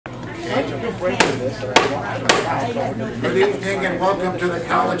Good evening and welcome to the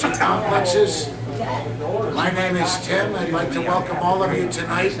College of Complexes. My name is Tim. I'd like to welcome all of you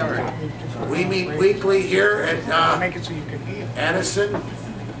tonight. We meet weekly here at Addison.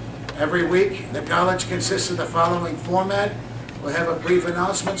 Every week, the college consists of the following format. We'll have a brief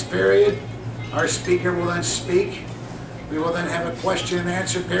announcements period. Our speaker will then speak. We will then have a question and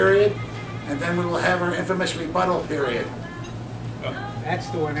answer period. And then we will have our infamous rebuttal period. That's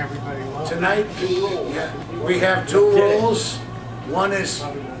the one everybody loves. Tonight, we have two rules.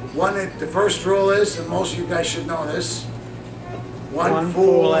 The first rule is, and most of you guys should know this, one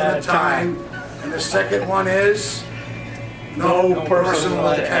fool at a time. And the second one is, no personal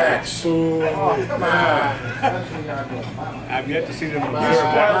attacks. I've yet to see them.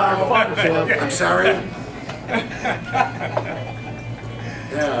 I'm sorry?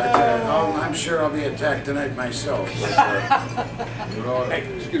 Yeah, I'm sure I'll be attacked tonight myself. Hey,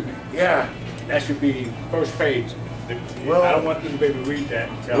 excuse me. Yeah. That should be first page. Well, I don't want them to be able to read that.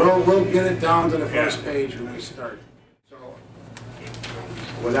 We'll get it down to the first page when we start. So,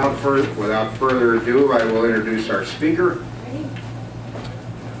 without further ado, I will introduce our speaker.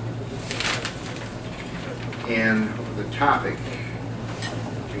 And the topic,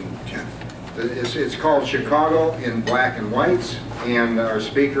 June 10th. It's called Chicago in Black and Whites, and our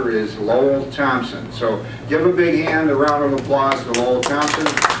speaker is Lowell Thompson. So give a big hand, a round of applause to Lowell Thompson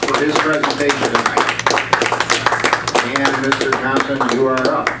for his presentation tonight. And Mr. Thompson, you are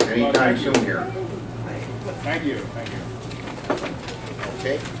up anytime soon here. Thank you. Thank you.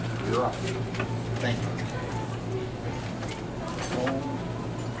 Okay, you're up. Thank you.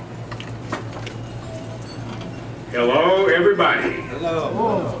 Hello, everybody.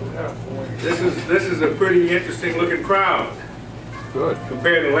 Hello. This is a pretty interesting looking crowd. Good.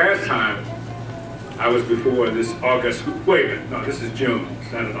 Compared to last time I was before this August group. Wait a minute, no, this is June.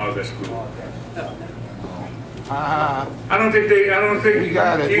 It's not an August group. I don't think You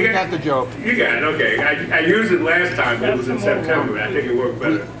got it. We got the joke. You got it, okay. I used it last time, but it was in September. I think it worked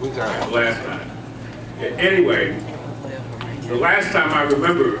better We got it. last time. Anyway, the last time I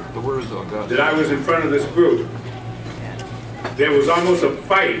remember that I was in front of this group, there was almost a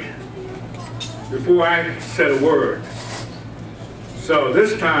fight before I said a word. So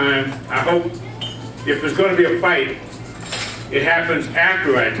this time, I hope if there's going to be a fight, it happens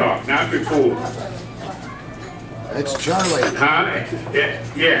after I talk, not before. It's Charlie. Huh?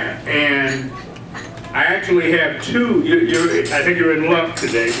 Yeah, and I actually have two. I think you're in luck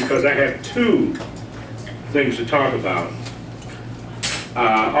today because I have two things to talk about.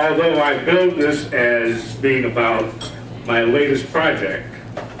 Although I built this as being about my latest project,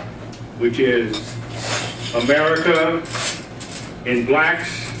 which is America in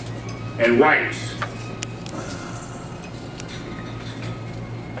Blacks and Whites.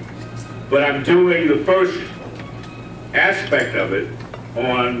 But I'm doing the first aspect of it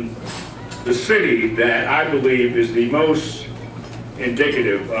on the city that I believe is the most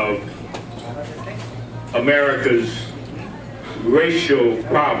indicative of America's racial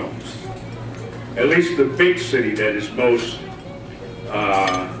problems. At least the big city that is most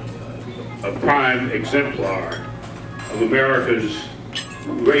a prime exemplar of America's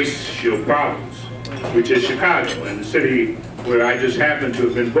racial problems, which is Chicago, and the city where I just happened to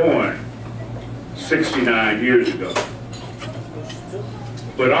have been born 69 years ago.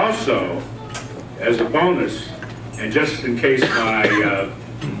 But also, as a bonus, and just in case my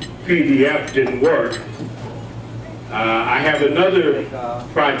PDF didn't work, I have another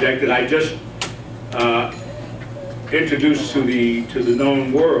project that I just introduced to the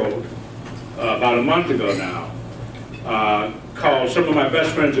known world about a month ago now, called Some of My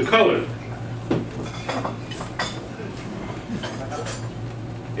Best Friends of Color.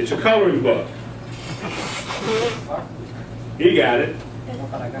 It's a coloring book. He got it.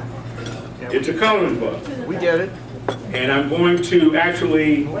 It's a coloring book. We get it. And I'm going to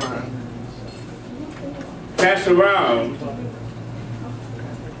actually pass around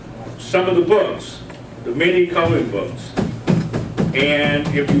some of the books, the many coloring books. And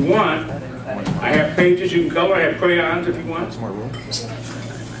if you want, I have pages you can color. I have crayons if you want. More room.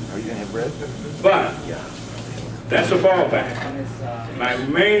 Are you gonna have bread? But that's a fallback. My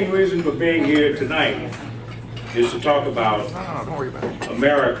main reason for being here tonight is to talk about No, don't worry about it.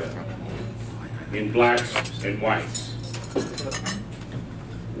 America in Blacks and Whites.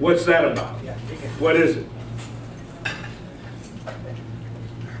 What's that about? What is it?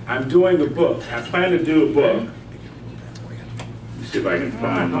 I'm doing a book. I plan to do a book. Let's see if I can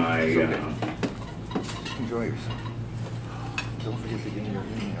find my... Enjoy yourself. Don't forget to give me your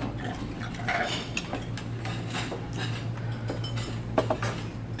email.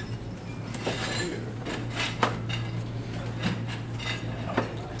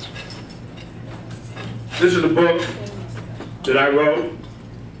 This is a book that I wrote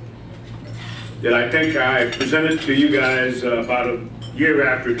that I think I presented to you guys about a year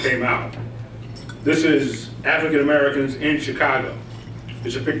after it came out. This is African Americans in Chicago.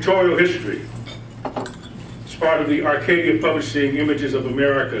 It's a pictorial history. It's part of the Arcadia Publishing Images of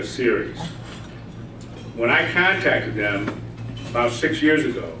America series. When I contacted them about 6 years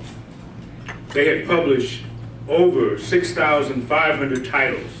ago, they had published over 6,500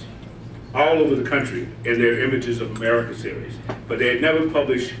 titles all over the country in their Images of America series, but they had never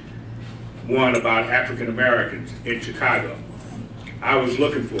published one about African Americans in Chicago. I was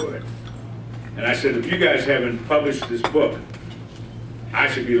looking for it, and I said, if you guys haven't published this book, I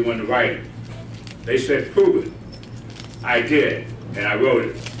should be the one to write it. They said, prove it. I did, and I wrote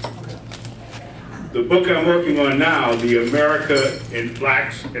it. The book I'm working on now, The America in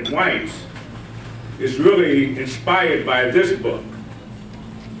Blacks and Whites, is really inspired by this book,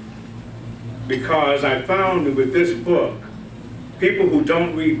 because I found that with this book, people who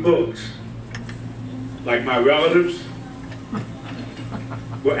don't read books, like my relatives,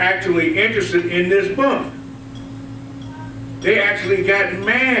 were actually interested in this book. They actually got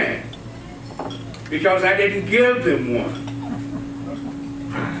mad because I didn't give them one.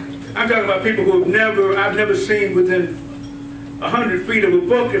 I'm talking about people who I've never seen within 100 feet of a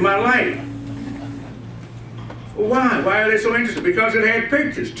book in my life. Well, why? Why are they so interested? Because it had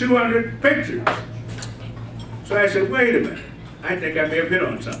pictures, 200 pictures. So I said, wait a minute, I think I may have hit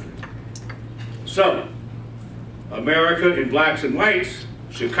on something. So, America in Blacks and Whites,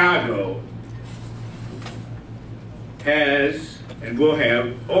 Chicago, has and will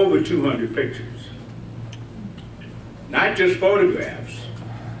have over 200 pictures. Not just photographs,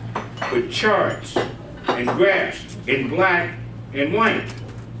 but charts and graphs in black and white.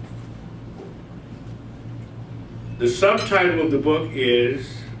 The subtitle of the book is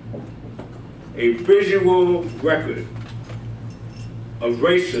A Visual Record of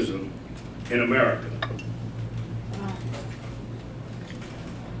Racism in America.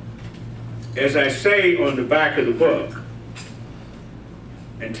 As I say on the back of the book,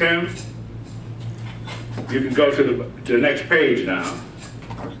 and Tim, you can go to the next page now.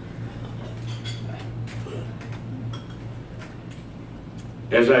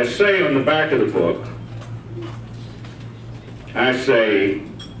 As I say on the back of the book, I say,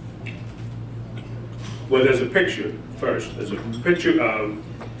 well, there's a picture first. There's a picture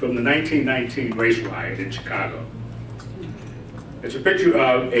from the 1919 race riot in Chicago. It's a picture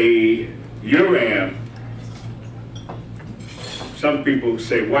of a Uram, some people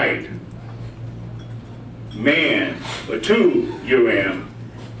say white, man, or two Uram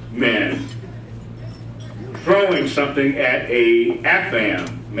men throwing something at a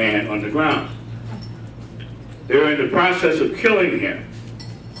Afghan man on the ground. They're in the process of killing him.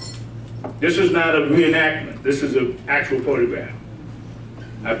 This is not a reenactment. This is an actual photograph.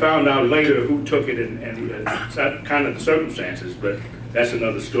 I found out later who took it and it's not kind of the circumstances, but that's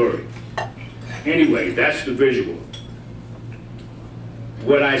another story. Anyway, that's the visual.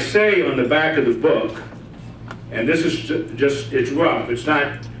 What I say on the back of the book, and this is just, it's rough, it's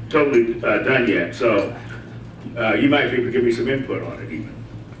not totally done yet, so you might be able to give me some input on it even.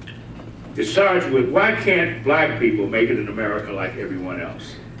 It starts with, why can't black people make it in America like everyone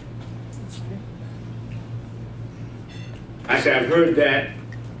else? I say, I've heard that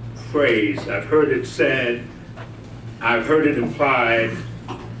phrase, I've heard it said, I've heard it implied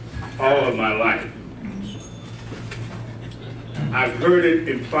all of my life. I've heard it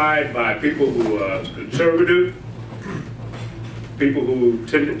implied by people who are conservative, people who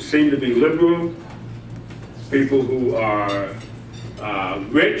seem to be liberal, people who are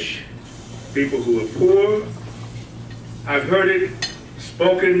rich, people who are poor. I've heard it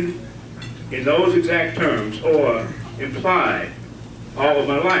spoken in those exact terms or implied all of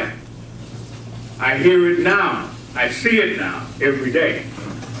my life. I hear it now. I see it now every day.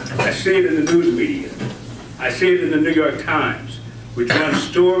 I see it in the news media. I see it in the New York Times, which runs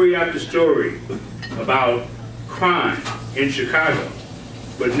story after story about crime in Chicago,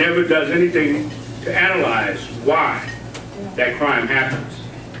 but never does anything to analyze why that crime happens.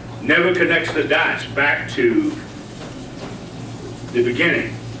 Never connects the dots back to the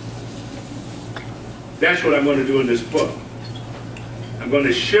beginning. That's what I'm going to do in this book. I'm going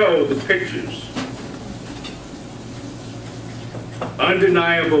to show the pictures,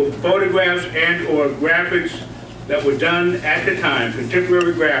 undeniable photographs and or graphics that were done at the time,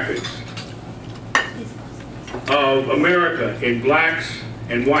 contemporary graphics of America in blacks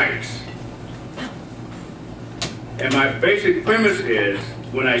and whites. And my basic premise is,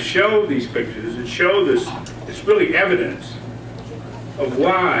 when I show these pictures and show this, it's really evidence of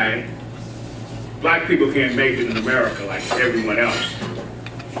why black people can't make it in America like everyone else.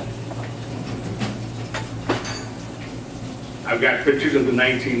 I've got pictures of the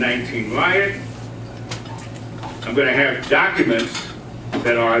 1919 riot. I'm going to have documents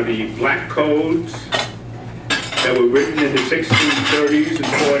that are the black codes that were written in the 1630s and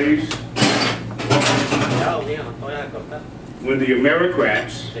 40s when the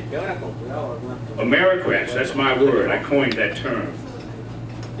Americrats, that's my word, I coined that term.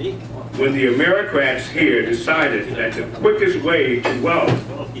 When the Americrats here decided that the quickest way to wealth,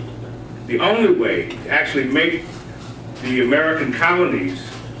 the only way to actually make the American colonies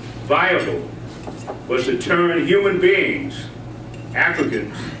viable was to turn human beings,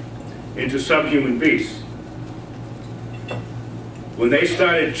 Africans, into subhuman beasts. When they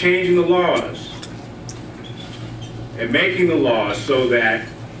started changing the laws and making the laws so that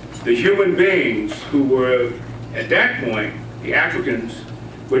the human beings who were, at that point, the Africans,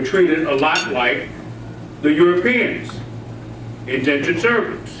 were treated a lot like the Europeans, indentured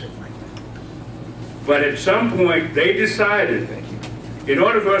servants. But at some point, they decided, in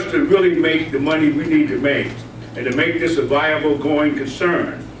order for us to really make the money we need to make, and to make this a viable going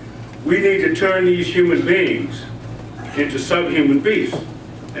concern, we need to turn these human beings into subhuman beasts.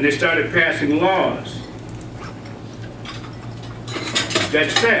 And they started passing laws that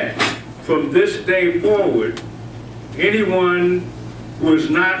said, from this day forward, anyone who is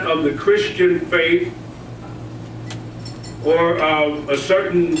not of the Christian faith or of a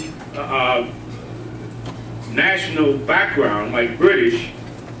certain national background, like British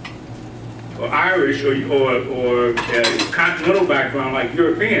or Irish or a continental background like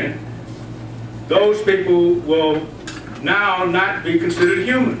European, those people will now not be considered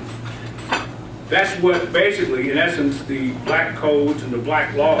human. That's what basically, in essence, the black codes and the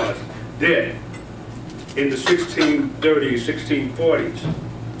black laws did in the 1630s, 1640s,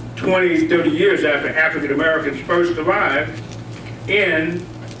 20, 30 years after African Americans first arrived in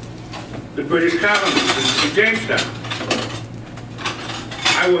the British colonies in Jamestown.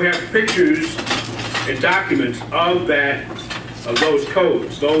 I will have pictures and documents of those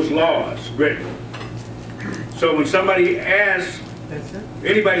codes, those laws written. So when somebody asks,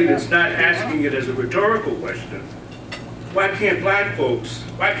 anybody that's not asking it as a rhetorical question, why can't black folks,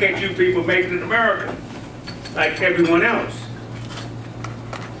 why can't you people make it in America like everyone else?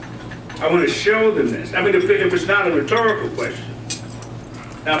 I want to show them this. I mean, if it's not a rhetorical question.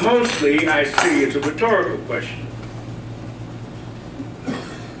 Now, mostly I see it's a rhetorical question.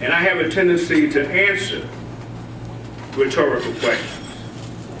 And I have a tendency to answer rhetorical questions.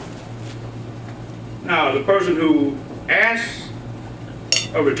 Now, the person who asks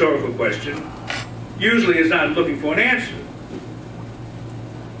a rhetorical question usually is not looking for an answer.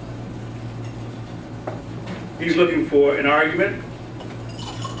 He's looking for an argument.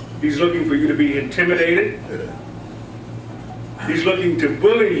 He's looking for you to be intimidated. He's looking to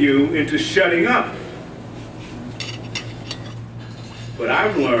bully you into shutting up. But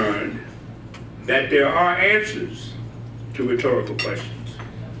I've learned that there are answers to rhetorical questions.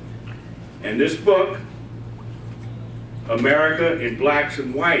 And this book, America in Blacks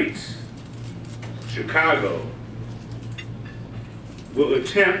and Whites, Chicago, will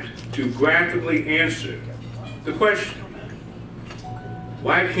attempt to graphically answer the question.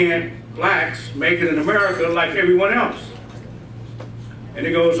 Why can't blacks make it in America like everyone else? And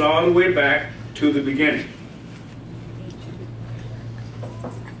it goes all the way back to the beginning.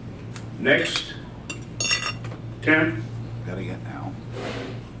 Next, Tim. Gotta get now.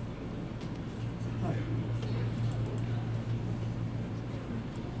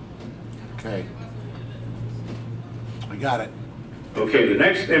 Okay. I got it. Okay, the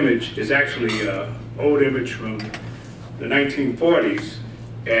next image is actually an old image from the 1940s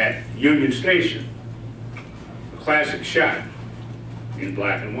at Union Station. A classic shot in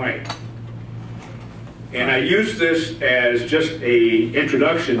black and white. And I use this as just an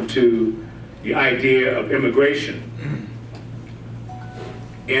introduction to the idea of immigration.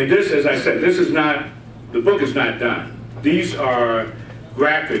 And this, as I said, this is not, the book is not done. These are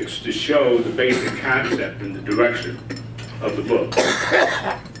graphics to show the basic concept and the direction of the book.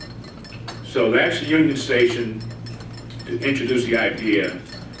 So that's Union Station to introduce the idea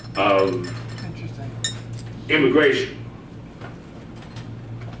of immigration.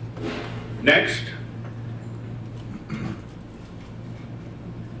 Next.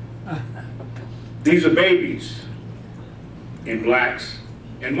 These are babies in blacks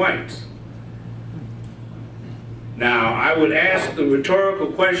and whites. Now, I would ask the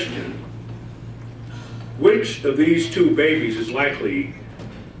rhetorical question, which of these two babies is likely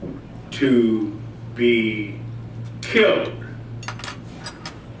to be killed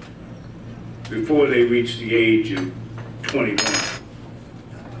before they reach the age of 21.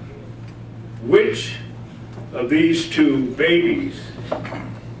 Which of these two babies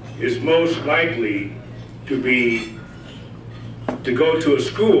is most likely to go to a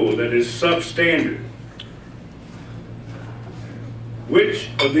school that is substandard? Which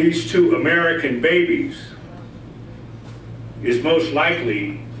of these two American babies is most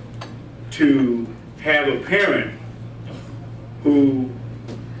likely to have a parent who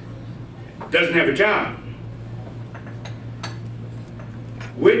doesn't have a job?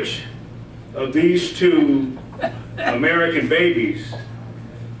 Which of these two American babies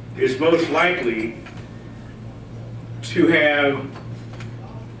is most likely to have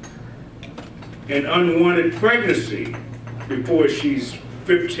an unwanted pregnancy before she's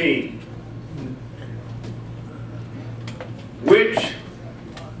 15? Which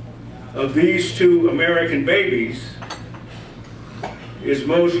of these two American babies is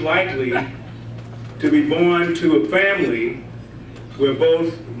most likely to be born to a family where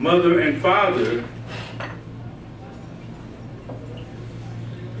both mother and father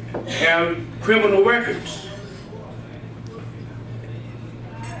have criminal records?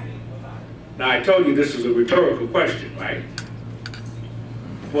 Now, I told you this is a rhetorical question, right?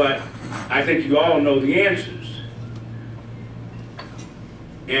 But I think you all know the answers.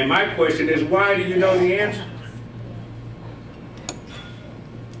 And my question is, why do you know the answers?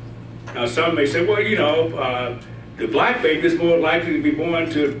 Now, some may say, well, you know, the black baby is more likely to be born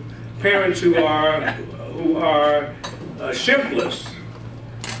to parents who are shiftless,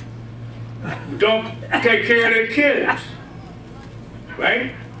 who don't take care of their kids,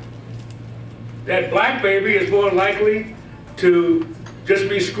 right? That black baby is more likely to just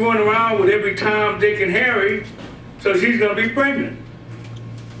be screwing around with every Tom, Dick, and Harry, so she's going to be pregnant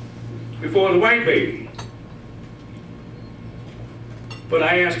before the white baby. But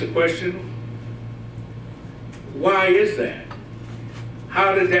I asked the question, why is that?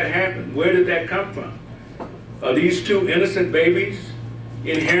 How did that happen? Where did that come from? Are these two innocent babies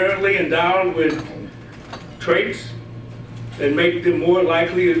inherently endowed with traits that make them more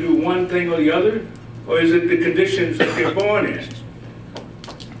likely to do one thing or the other? Or is it the conditions that they're born in?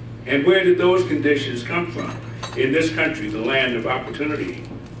 And where did those conditions come from? In this country, the land of opportunity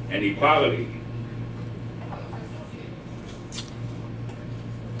and equality.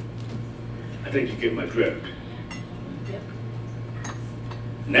 I think you get my drift.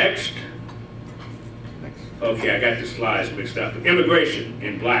 Next. Okay, I got the slides mixed up. Immigration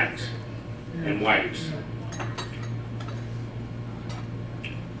in blacks and whites.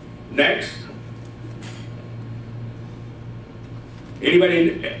 Next.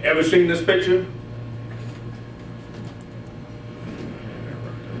 Anybody ever seen this picture?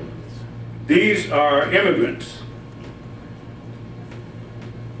 These are immigrants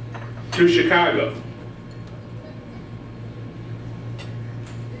to Chicago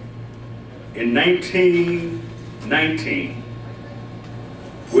in 1919.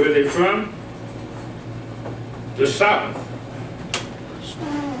 Where are they from? The South.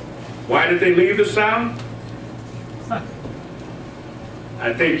 Why did they leave the South?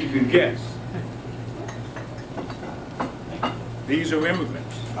 I think you can guess. These are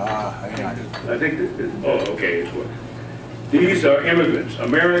immigrants. I think that, oh, okay, it's what. These are immigrants,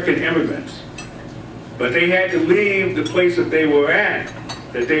 American immigrants. But they had to leave the place that they were at,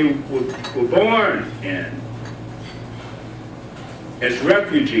 that they were born in, as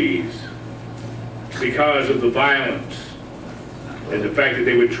refugees because of the violence and the fact that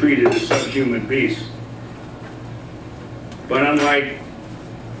they were treated as subhuman beasts. But unlike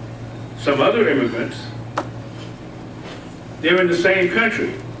some other immigrants, they're in the same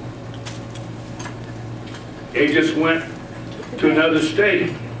country. They just went to another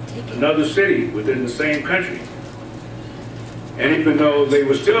state, another city within the same country. And even though they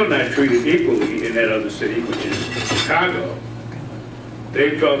were still not treated equally in that other city, which is Chicago,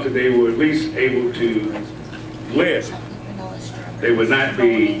 they felt that they were at least able to live. They would not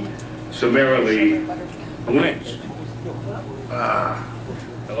be summarily lynched.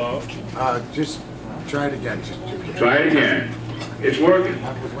 Hello? Just try it again. Try it again. It's working.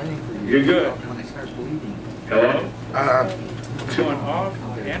 You're good. Hello? On off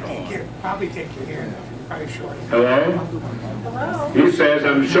and on. Probably take your hand out. Probably short. Hello? He says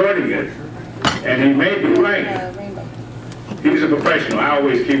I'm shorting it, and he may be right. He's a professional. I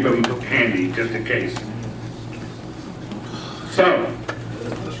always keep him handy just in case. So,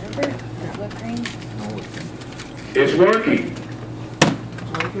 it's working.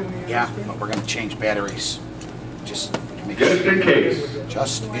 Yeah, but we're going to change batteries. Just to make Just sure. in case.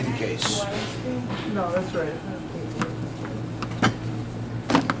 Just in case. No, that's right.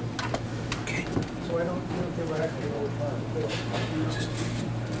 Okay. so I don't think they were actually old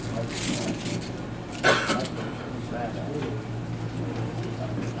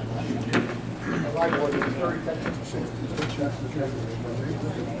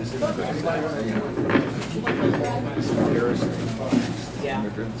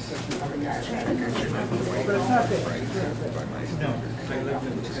Immigrants. But it's not there.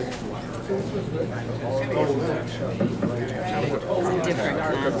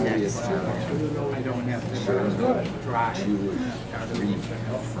 I don't have to drive.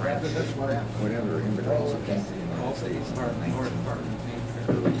 Whatever immigrants who came to the United States in the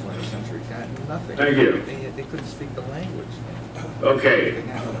early 20th century got nothing. Thank you. They couldn't speak the language. Okay, They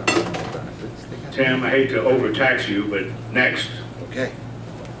got no benefits. They got Tim, I hate to overtax you, but next. Okay.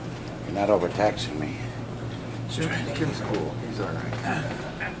 You're not overtaxing me. Tim's cool. He's all right.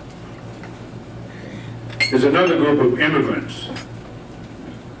 There's another group of immigrants.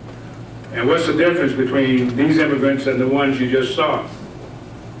 And what's the difference between these immigrants and the ones you just saw?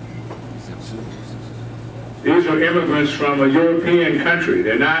 These are immigrants from a European country.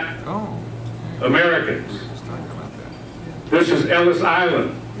 They're not Oh, Americans. just talking about that. This is Ellis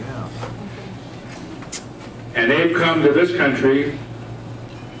Island. Yeah. And they've come to this country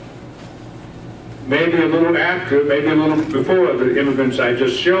maybe a little after, maybe a little before the immigrants I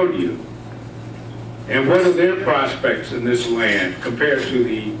just showed you. And what are their prospects in this land compared to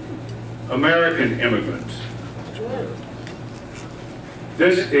the American immigrants?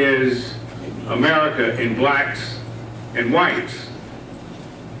 This is America in blacks and whites.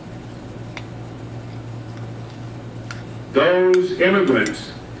 Those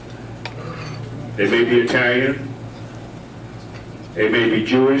immigrants, they may be Italian, they may be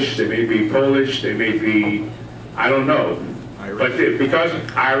Jewish, they may be Polish, they may be, I don't know. But because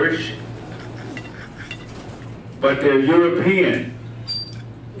Irish, but they're European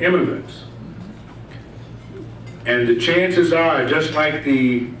immigrants. And the chances are, just like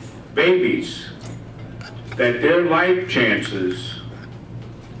the babies, that their life chances,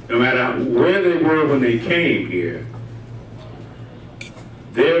 no matter where they were when they came here,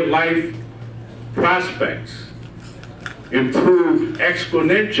 their life prospects improved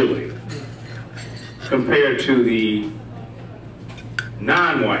exponentially compared to the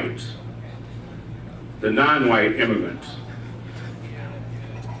non-whites, the non-white immigrants.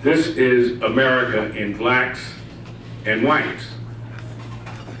 This is America in blacks and whites.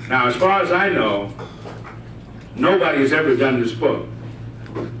 Now, as far as I know, nobody has ever done this book.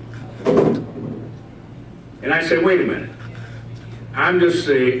 And I say, wait a minute. I'm just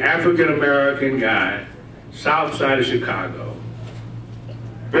an African-American guy, south side of Chicago,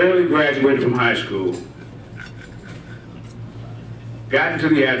 barely graduated from high school, got into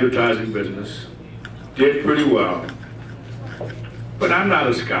the advertising business, did pretty well, but I'm not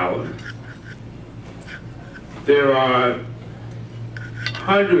a scholar. There are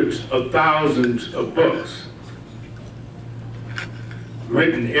hundreds of thousands of books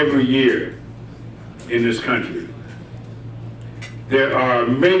written every year in this country. There are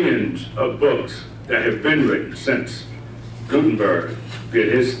millions of books that have been written since Gutenberg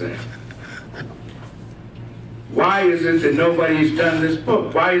did his thing. Why is it that nobody's done this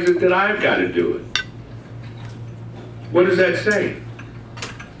book? Why is it that I've got to do it? What does that say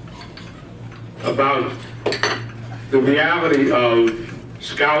about the reality of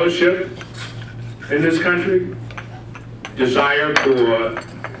scholarship in this country, desire for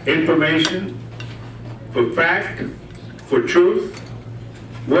information, for fact, for truth?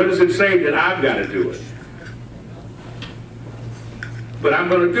 What does it say that I've got to do it? But I'm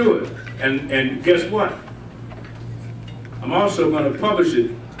going to do it. And guess what? I'm also going to publish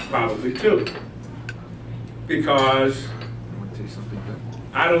it probably too. Because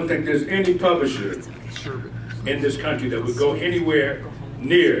I don't think there's any publisher in this country that would go anywhere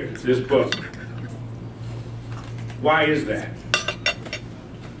near this book. Why is that?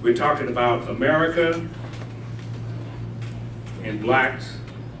 We're talking about America in blacks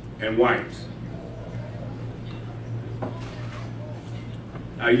and whites.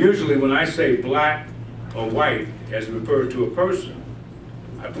 Now, usually when I say black or white as referred to a person,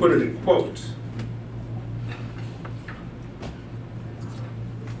 I put it in quotes.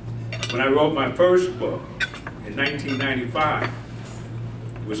 When I wrote my first book in 1995,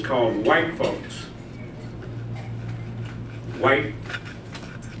 it was called White Folks. White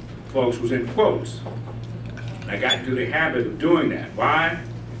folks was in quotes. I got into the habit of doing that. Why?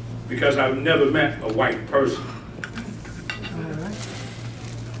 Because I've never met a white person.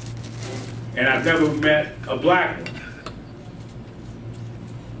 And I've never met a black one.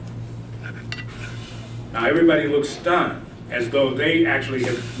 Now everybody looks stunned, as though they actually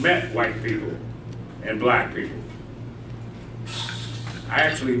have met white people. and black people. I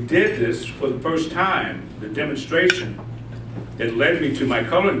actually did this for the first time, the demonstration that led me to my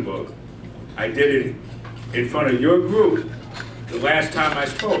coloring book. I did it in front of your group the last time I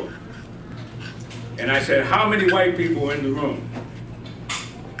spoke. And I said, how many white people were in the room?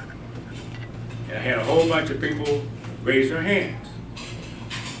 And I had a whole bunch of people raise their hands.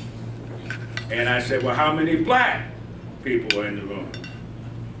 And I said, well, how many black people were in the room?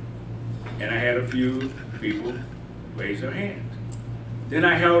 And I had a few people raise their hands. Then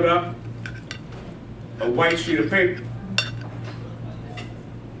I held up a white sheet of paper.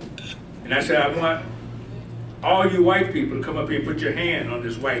 And I said, I want all you white people to come up here and put your hand on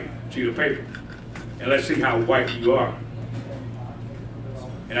this white sheet of paper. And let's see how white you are.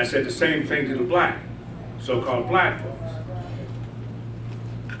 And I said the same thing to the black, so-called black folks.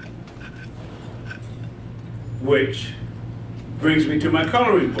 Which brings me to my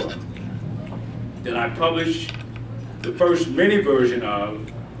coloring book that I published the first mini version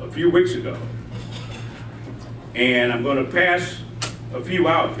of a few weeks ago. And I'm going to pass a few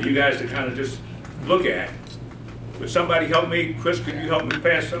out for you guys to kind of just look at. Would somebody help me? Chris, could you help me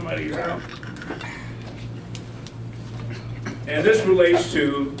pass some of these out? And this relates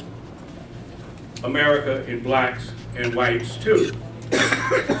to America in blacks and whites too.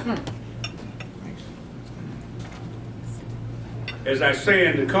 As I say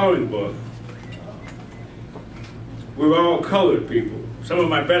in the coloring book, we're all colored people. Some of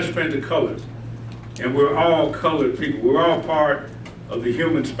my best friends are colored, and we're all colored people. We're all part of the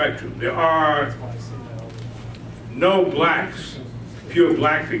human spectrum. There are no blacks, pure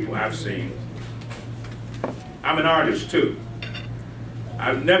black people I've seen. I'm an artist too.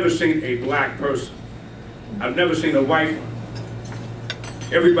 I've never seen a black person. I've never seen a white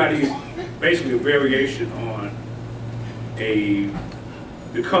one. Everybody's basically a variation on the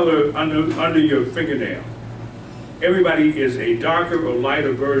color under your fingernail. Everybody is a darker or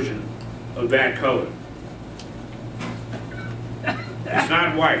lighter version of that color. It's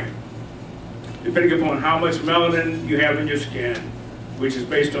not white. Depending upon how much melanin you have in your skin, which is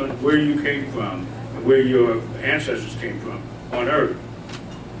based on where you came from and where your ancestors came from on Earth.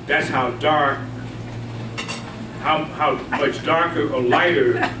 That's how dark, how much darker or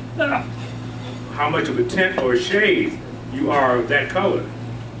lighter, how much of a tint or a shade you are of that color.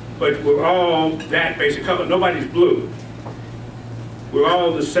 But we're all that basic color. Nobody's blue. We're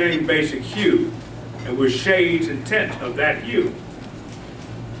all the same basic hue, and we're shades and tint of that hue.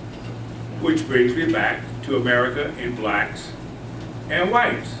 Which brings me back to America in blacks and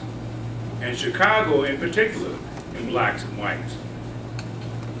whites, and Chicago in particular in blacks and whites.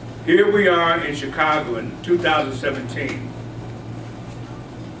 Here we are in Chicago in 2017,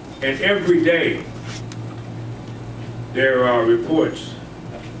 and every day there are reports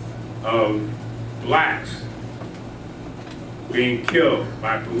of blacks being killed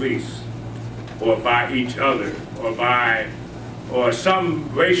by police or by each other or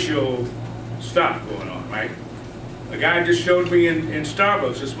some racial stuff going on, right? A guy just showed me in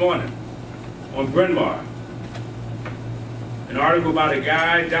Starbucks this morning on Bryn Mawr an article about a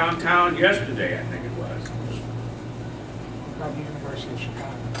guy downtown yesterday, I think it was. About the University of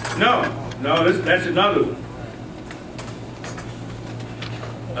Chicago. No, that's another one.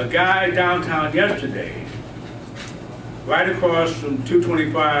 A guy downtown yesterday, right across from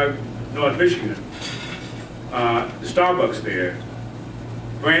 225 North Michigan, the Starbucks there,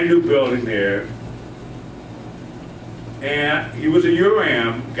 brand new building there, and he was a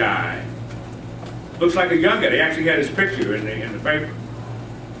URAM guy. Looks like a young guy. They actually had his picture in the paper.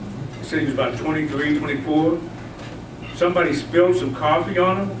 He said he was about 23, 24. Somebody spilled some coffee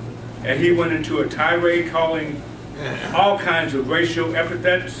on him, and he went into a tirade calling all kinds of racial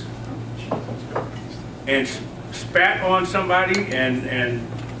epithets and spat on somebody, and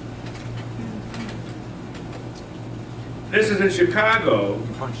this is in Chicago,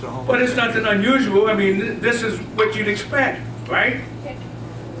 but it's nothing unusual. I mean, this is what you'd expect, right?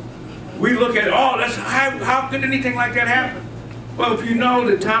 We look at, oh, that's how could anything like that happen? Well, if you know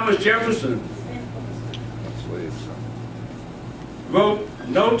that Thomas Jefferson wrote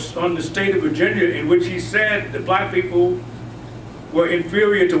notes on the state of Virginia in which he said that black people were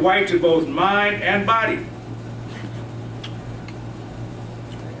inferior to whites in both mind and body.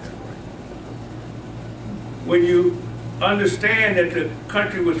 When you understand that the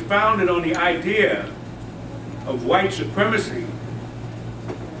country was founded on the idea of white supremacy,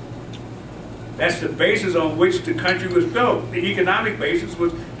 that's the basis on which the country was built. The economic basis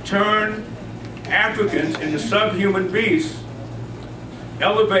was turn Africans into subhuman beasts,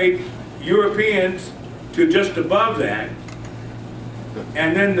 elevate Europeans to just above that,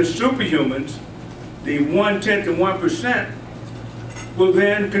 and then the superhumans the 1/10 of 1% will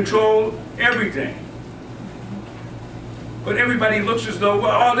then control everything. But everybody looks as though,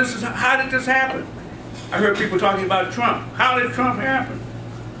 well, oh, how did this happen? I heard people talking about Trump. How did Trump happen?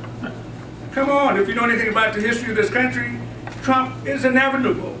 Come on, if you know anything about the history of this country, Trump is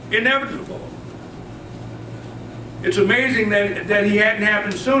inevitable. It's amazing that he hadn't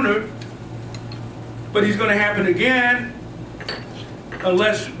happened sooner, but he's going to happen again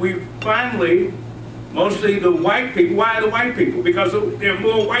unless we finally, mostly the white people. Why the white people? Because there are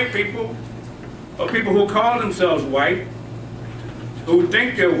more white people, or people who call themselves white, who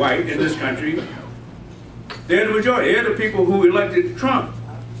think they're white in this country. They're the majority. They're the people who elected Trump.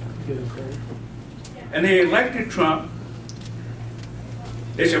 And they elected Trump.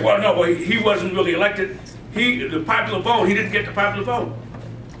 They said, well, no, he wasn't really elected. The popular vote, he didn't get the popular vote.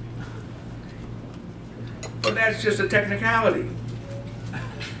 But that's just a technicality,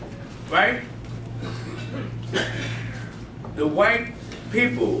 right? The white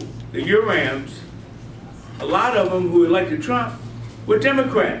people, the Urams, a lot of them who elected Trump were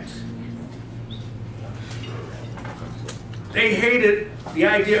Democrats. They hated the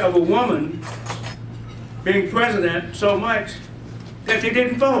idea of a woman being president so much that they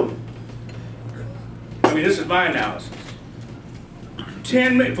didn't vote. I mean, this is my analysis.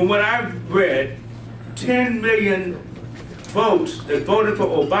 From what I've read, 10 million votes that voted for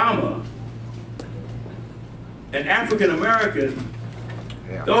Obama, and African American,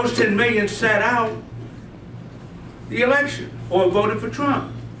 those 10 million sat out the election or voted for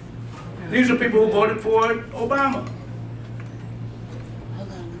Trump. These are people who voted for Obama.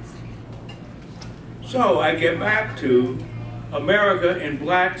 So I get back to America and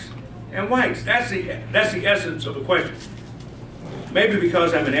blacks and whites. That's the essence of the question. Maybe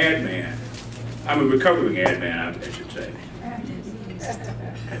because I'm an ad man. I'm a recovering ad man, I should say.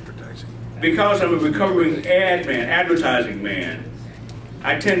 Because I'm a recovering ad man, advertising man,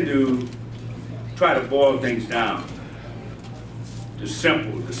 I tend to try to boil things down to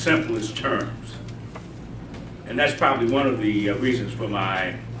the simplest terms. And that's probably one of the reasons for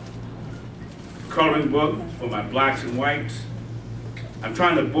my coloring book, for my blacks and whites. I'm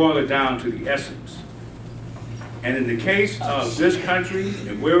trying to boil it down to the essence. And in the case of this country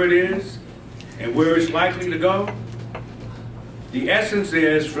and where it is and where it's likely to go, the essence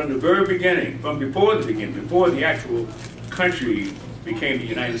is from the very beginning, from before the actual country became the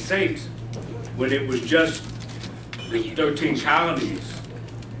United States, when it was just the 13 colonies,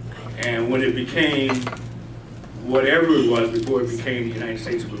 and when it became whatever it was before it became the United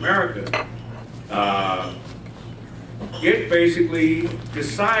States of America, it basically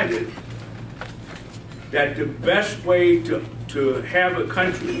decided that the best way to have a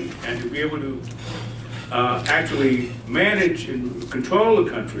country and to be able to actually manage and control the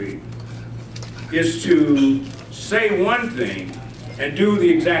country is to say one thing and do the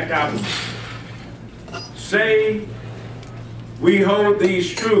exact opposite. Say, we hold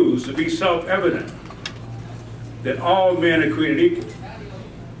these truths to be self-evident, that all men are created equal,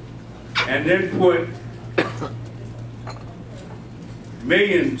 and then put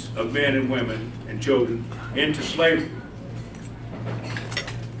millions of men and women and children into slavery.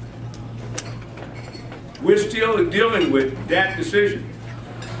 We're still dealing with that decision.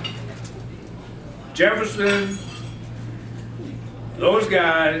 Jefferson, those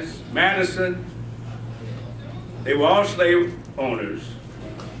guys, Madison, they were all slave owners.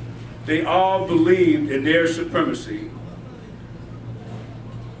 They all believed in their supremacy,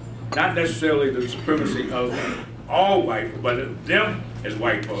 not necessarily the supremacy of all white people, but them as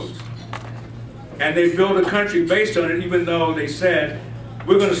white folks. And they built a country based on it, even though they said,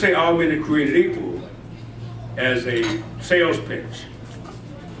 we're going to say all men are created equal as a sales pitch.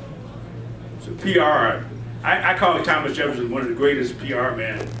 So PR, I call Thomas Jefferson one of the greatest PR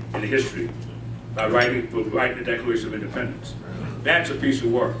men in the history by writing the Declaration of Independence. That's a piece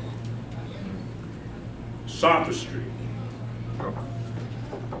of work. Sophistry.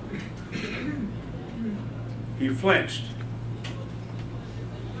 He flinched.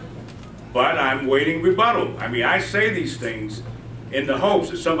 But I'm waiting rebuttal. I mean, I say these things in the hopes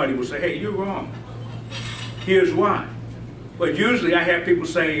that somebody will say, hey, you're wrong. Here's why. But usually I have people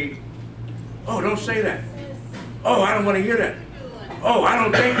say, oh, don't say that. Oh, I don't want to hear that. Oh, I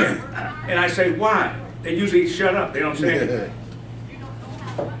don't think that. And I say, why? They usually shut up. They don't say anything.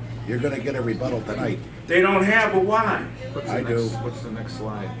 You're going to get a rebuttal tonight. They don't have a why. I do. What's the next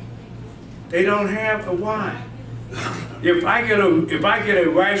slide? They don't have a why. If I get a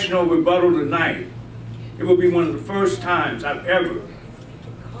rational rebuttal tonight, it will be one of the first times I've ever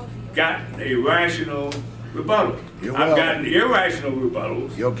gotten a rational rebuttal. You I've will. gotten irrational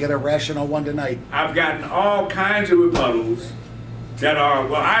rebuttals. You'll get a rational one tonight. I've gotten all kinds of rebuttals that are,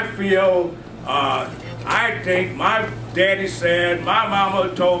 well, I feel, I think, my daddy said, my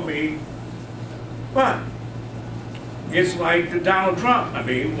mama told me. But it's like the Donald Trump. I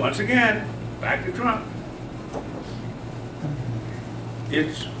mean, once again, back to Trump.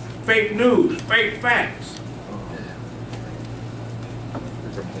 It's fake news, fake facts.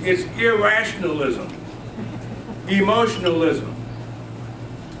 It's irrationalism, emotionalism.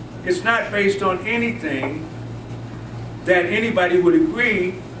 It's not based on anything that anybody would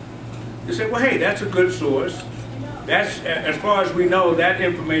agree to say, well, hey, that's a good source. That's, as far as we know, that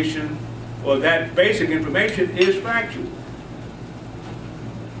information, or that basic information is factual.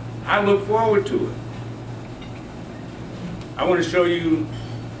 I look forward to it. I want to show you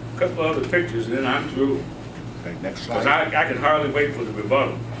a couple other pictures, and then I'm through. Okay, next Because slide. I can hardly wait for the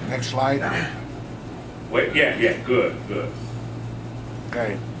rebuttal. Next slide. Wait, yeah, good.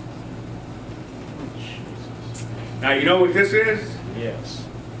 Okay. Now, you know what this is? Yes.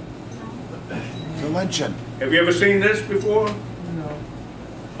 The lynching. Have you ever seen this before? No.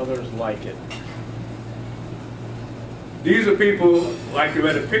 Others like it. These are people like they're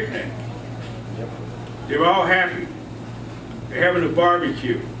at a picnic. Yep. They're all happy. They're having a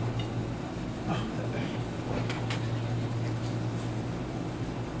barbecue.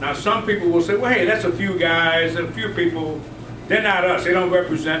 Now, some people will say, well, hey, that's a few guys, a few people. They're not us. They don't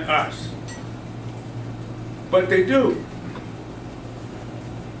represent us. But they do.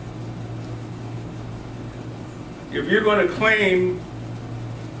 If you're going to claim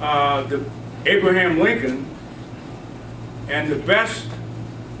the Abraham Lincoln and the best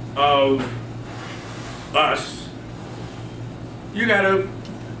of us, you got to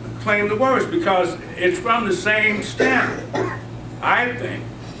claim the worst, because it's from the same stem, I think.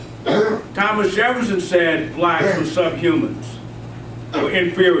 Thomas Jefferson said blacks were subhumans, were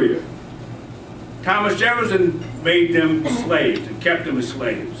inferior. Thomas Jefferson made them slaves and kept them as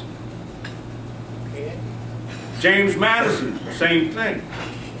slaves. James Madison, same thing.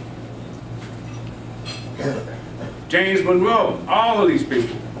 James Monroe, all of these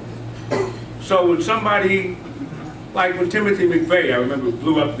people. So when somebody, like when Timothy McVeigh, I remember,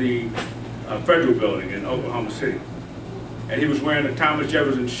 blew up the federal building in Oklahoma City, and he was wearing a Thomas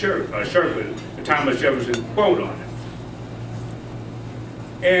Jefferson shirt with a Thomas Jefferson quote on it.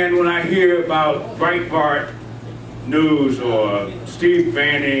 And when I hear about Breitbart News or Steve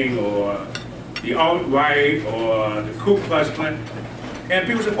Banning or the alt-right or the Ku Klux Klan, and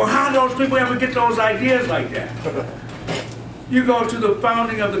people say, well, how do those people ever get those ideas like that? You go to the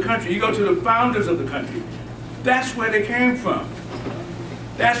founding of the country, you go to the founders of the country. That's where they came from.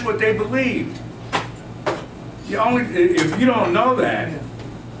 That's what they believed. If you don't know that,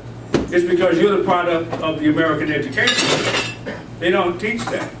 it's because you're the product of the American education. They don't teach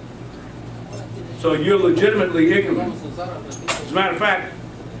that. So you're legitimately ignorant. As a matter of fact,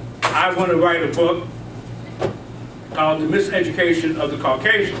 I want to write a book called The Miseducation of the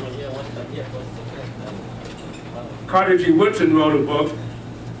Caucasian. Carter G. Woodson wrote a book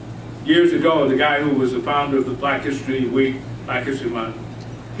years ago, the guy who was the founder of the Black History Week, Black History Month.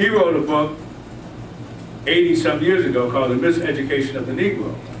 He wrote a book 80-some years ago called The Miseducation of the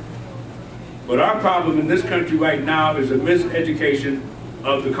Negro. But our problem in this country right now is a miseducation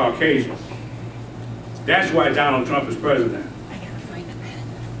of the Caucasian. That's why Donald Trump is president.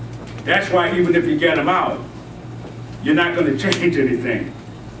 That's why even if you get him out, you're not going to change anything.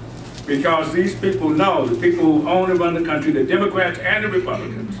 Because these people know, the people who own and run the country, the Democrats and the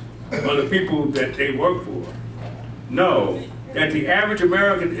Republicans, or the people that they work for, know that the average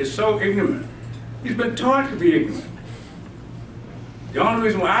American is so ignorant. He's been taught to be ignorant. The only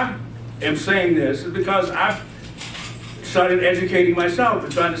reason why I am saying this is because I've started educating myself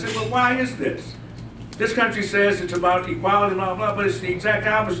and trying to say, well, why is this? This country says it's about equality, blah, blah, but it's the exact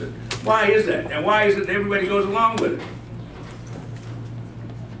opposite. Why is that? And why is it that everybody goes along with it?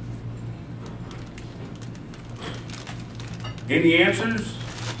 Any answers?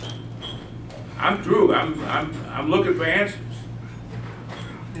 I'm through. I'm looking for answers.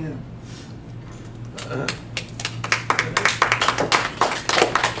 Yeah.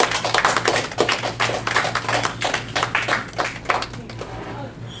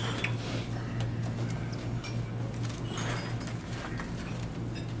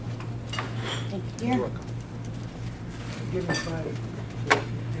 You're welcome. Give me 5.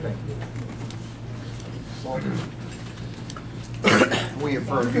 We have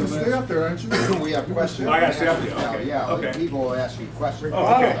for a few Stay up there, aren't you? We have questions. Oh, I gotta stay up there, okay. Yeah, Okay. people will ask you questions.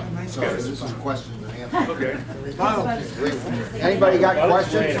 Oh, okay. So this is question and answer. Okay. Anybody got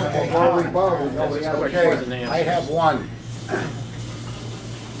questions? Nobody got Okay, I have one.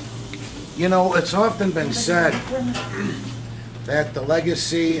 You know, it's often been said that the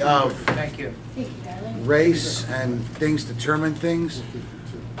legacy of race and things determine things.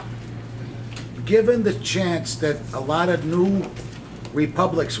 Given the chance that a lot of new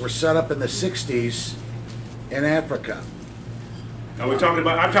republics were set up in the 60s in Africa. Now I'm talking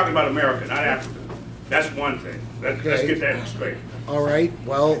about America, not Africa. That's one thing. Let's get that straight. All right,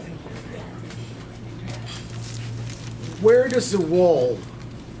 well, where does the role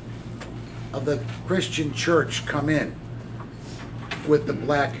of the Christian church come in with the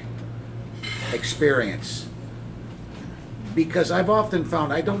black experience? Because I've often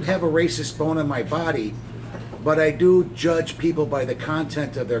found I don't have a racist bone in my body, but I do judge people by the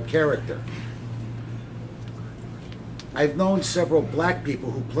content of their character. I've known several black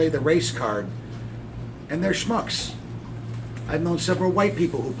people who play the race card, and they're schmucks. I've known several white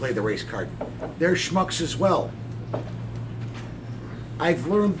people who play the race card. They're schmucks as well. I've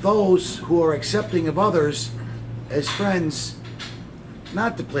learned those who are accepting of others as friends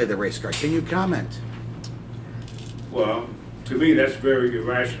not to play the race card. Can you comment? Well, to me, that's very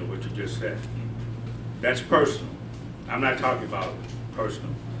irrational what you just said. That's personal. I'm not talking about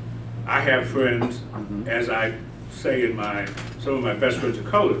personal. I have friends, as I say in some of my best friends are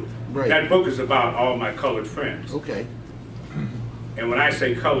colored. Right. That book is about all my colored friends. Okay. And when I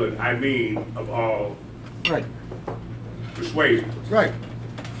say colored, I mean of all Right. persuasions. Right.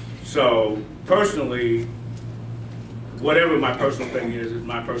 So personally, whatever my personal thing is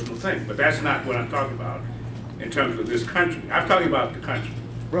my personal thing. But that's not what I'm talking about in terms of this country. I'm talking about the country.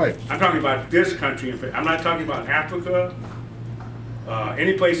 Right. I'm talking about this country. I'm not talking about Africa,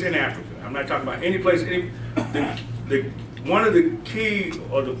 any place in Africa. I'm not talking about any place. One of the key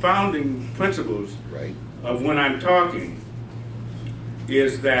or the founding principles of when I'm talking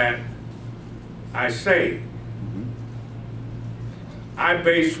is that I say, I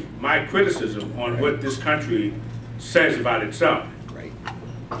base my criticism on what this country says about itself. Right.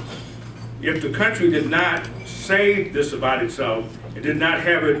 If the country did not say this about itself, it did not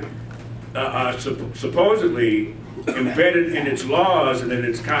have it supposedly embedded in its laws and in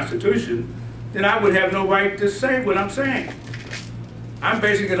its constitution, then I would have no right to say what I'm saying. I'm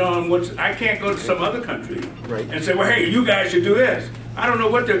basing it on I can't go to some other country and say, well, hey, you guys should do this. I don't know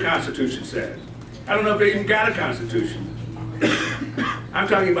what their constitution says. I don't know if they even got a constitution. I'm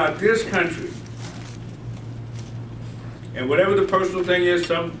talking about this country. And whatever the personal thing is,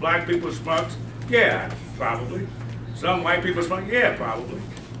 some black people are smart, yeah, probably. Some white people are smart, yeah, probably.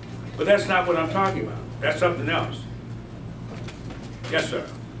 But that's not what I'm talking about. That's something else. Yes, sir.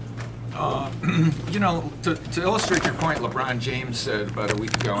 You know, to illustrate your point, LeBron James said about a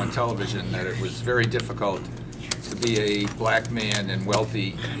week ago on television that it was very difficult to be a black man and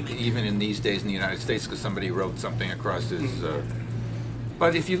wealthy, even in these days in the United States, because somebody wrote something across his...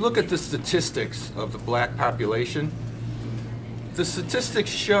 But if you look at the statistics of the black population, the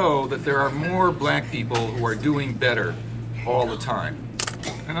statistics show that there are more black people who are doing better all the time.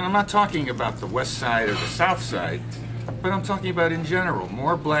 And I'm not talking about the west side or the south side, but I'm talking about in general.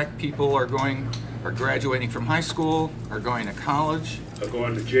 More black people are graduating from high school, are going to college, Are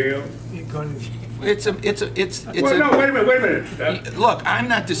going to jail. You're going to Well, no, wait a minute. Look, I'm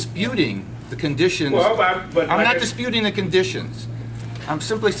not disputing the conditions. Well, but I'm not disputing the conditions. I'm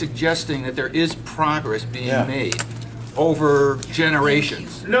simply suggesting that there is progress being made over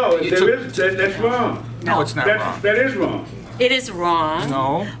generations. No, that's wrong. No, it's not wrong. That is wrong. It is wrong.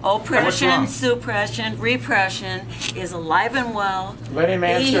 No. Oppression, wrong? suppression, repression is alive and well. Let him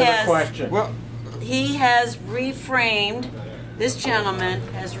answer the question. Well, He has reframed, this gentleman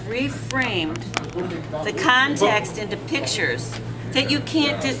has reframed the context into pictures that you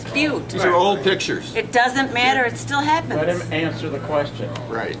can't dispute. these are old pictures. It doesn't matter, it still happens. Let him answer the question.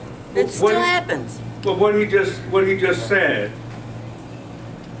 Right. It still happens. But what he just said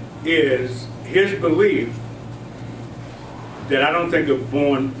is his belief that I don't think are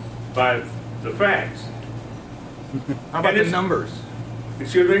borne by the facts. How about the numbers?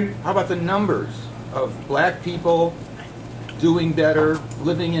 Excuse me? How about the numbers of black people doing better,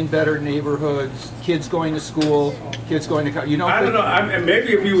 living in better neighborhoods, kids going to school, kids going to college? You know, I don't know.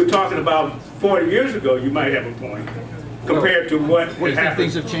 Maybe if you were talking about 40 years ago, you might have a point compared to what do you think happened.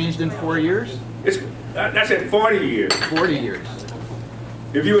 things have changed in 4 years? That's at 40 years. 40 years.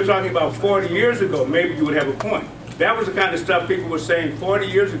 If you were talking about 40 years ago, maybe you would have a point. That was the kind of stuff people were saying 40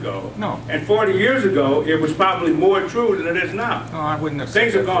 years ago. No. And 40 years ago, it was probably more true than it is now. No, I wouldn't have said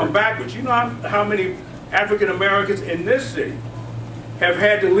Things have that gone for- backwards. You know how many African Americans in this city have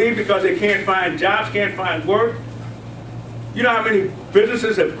had to leave because they can't find jobs, can't find work. You know how many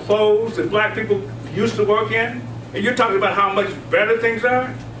businesses have closed that black people used to work in? And you're talking about how much better things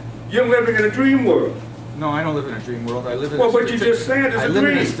are? You're living in a dream world. No, I don't live in a dream world. I live in Well, what you just said is I a live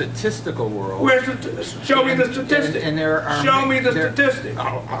dream. in a statistical world. Show me the statistic. And there are Show me the statistic.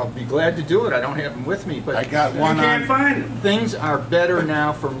 I'll be glad to do it. I don't have them with me, but I got one You can't on. find them. things are better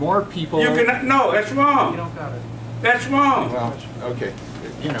now for more people. You cannot. No, that's wrong. You don't got it. That's wrong. Well, okay.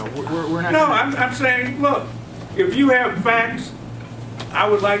 You know, we're not. No, gonna- I'm saying, look, if you have facts, I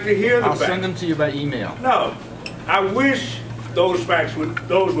would like to hear the I'll facts. send them to you by email. No, I wish those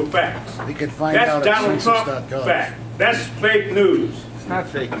were facts. We can find That's out at Donald Trump census.gov. fact. That's fake news. It's not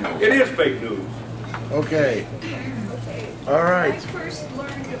fake news. It is fake news. Okay. All right. I first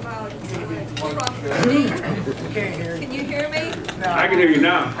learned about Trump. Can you hear me? I can hear you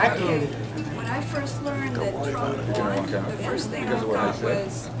now. When I first learned that Trump won, the first thing I thought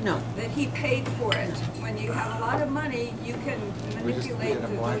was that he paid for it. When you have a lot of money, you can manipulate the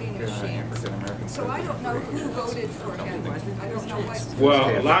voting machines. So I don't know who voted for him. I don't know what.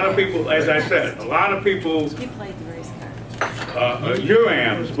 Well, a lot of people, as I said, a lot of people, He played the race card.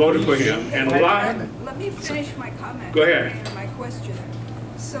 UAMs voted for him, and a lot. Let me finish my comment. Go ahead. And my question.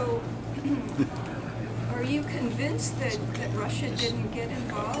 So, are you convinced that Russia didn't get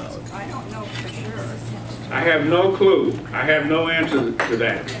involved? I don't know for sure. I have no clue. I have no answer to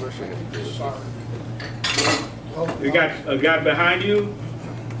that. You got a guy behind you?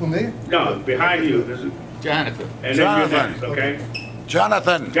 For me? No, behind you. Jonathan. And then you're Jonathan. next, okay?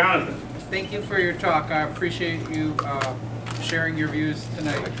 Jonathan. Jonathan. Thank you for your talk. I appreciate you sharing your views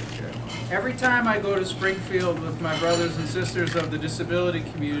tonight. Every time I go to Springfield with my brothers and sisters of the disability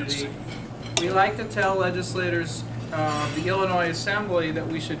community, we like to tell legislators of the Illinois Assembly that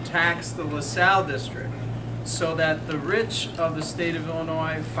we should tax the LaSalle district so that the rich of the state of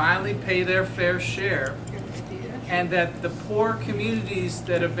Illinois finally pay their fair share, and that the poor communities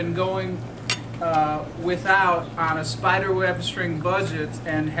that have been going without on a spiderweb string budget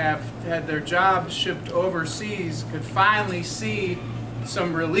and have had their jobs shipped overseas could finally see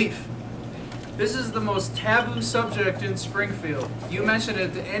some relief. This is the most taboo subject in Springfield. You mention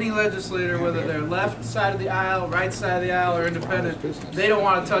it to any legislator, whether they're left side of the aisle, right side of the aisle, or independent, they don't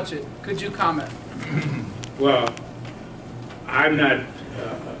want to touch it. Could you comment? Well, I'm not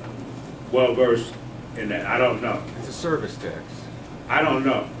well versed in that. I don't know. It's a service tax. I don't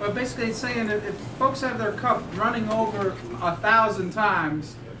know. But basically it's saying that if folks have their cup running over 1,000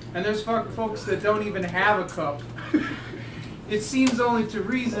 times, and there's folks that don't even have a cup, it seems only to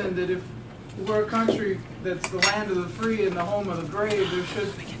reason that if we're a country that's the land of the free and the home of the brave, there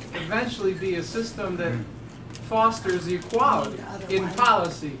should eventually be a system that fosters equality in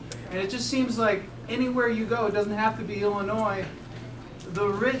policy. And it just seems like anywhere you go, it doesn't have to be Illinois, the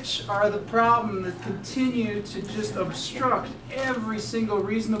rich are the problem that continue to just obstruct every single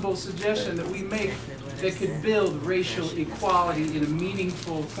reasonable suggestion that we make that could build racial equality in a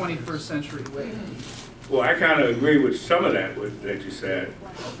meaningful 21st century way. Well, I kind of agree with some of that that you said,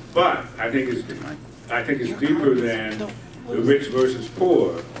 but I think it's deeper than the rich versus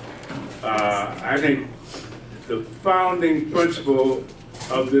poor. I think the founding principle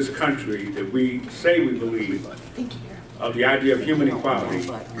of this country that we say we believe, of the idea of human equality,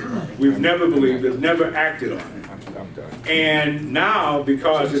 we've never believed it, never acted on it. And now,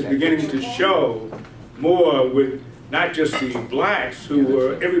 because it's beginning to show more with not just the blacks who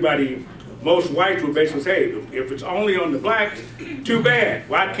were, everybody, most whites were basically saying, hey, if it's only on the blacks, too bad.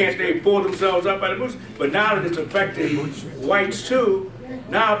 Why can't they pull themselves up by the boots? But now that it's affecting whites too,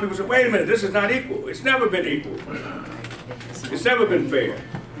 now people say, wait a minute, this is not equal. It's never been equal. It's never been fair.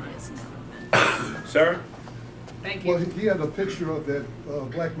 Sir? Thank you. Well, he had a picture of that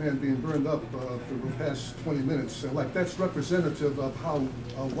black man being burned up for the past 20 minutes. Like, that's representative of how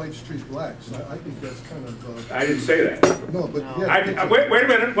whites treat blacks. I think that's kind of... I didn't say that. No, but... Yeah, wait a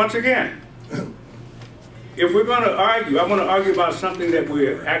minute, once again. If we're going to argue, I want to argue about something that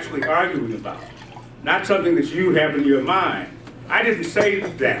we're actually arguing about, not something that you have in your mind. I didn't say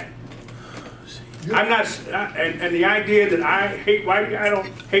that. I'm not, and the idea that I hate whitey, I don't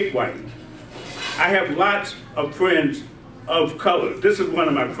hate whitey. I have lots of friends of color. This is one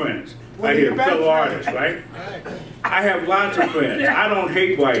of my friends, right here, fellow artist, right? I have lots of friends. I don't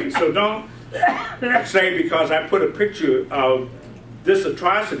hate whitey, so don't say because I put a picture of this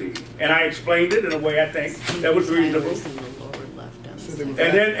atrocity and I explained it in a way I think that was reasonable,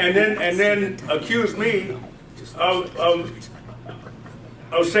 and then accuse me of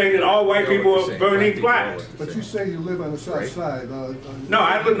of saying that all white people are burning blacks. But you say you live on the south side. No,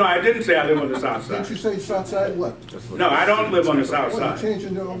 I didn't say I live on the south side. Didn't you say south side what? No, I don't live on the south Well, you're side.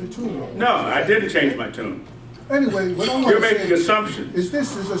 changing your only tune. No, I didn't change my tune. Anyway, what I want You're to making say assumptions. is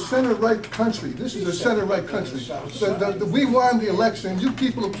this is a center-right country. This is a center-right country. We won the election. You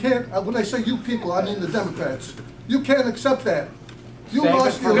people can't, when I say you people, I mean the Democrats. You can't accept that. You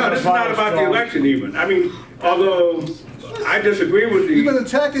lost the No, this election. is not about the election even. I mean, although I disagree with You've been the...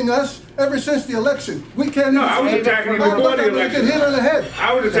 attacking us ever since the election. We can't. No, I was attacking you before the election. Get hit on the head.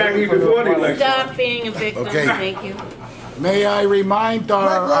 I was attacking you before the election. Stop being a victim, Okay. thank you. May I remind Black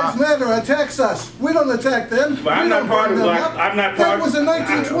our... Lives Matter attacks us. We don't attack them. But I'm We not don't part of burn them Black... up. I'm not part... That was in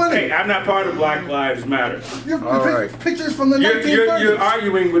 1920. Hey, I'm not part of Black Lives Matter. Your All right. pictures from the 1930s. You're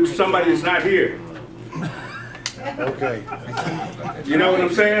arguing with somebody that's not here. Okay. You know what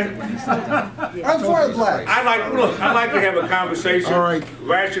I'm saying? I'm for the blacks. I'd like to have a conversation. All right.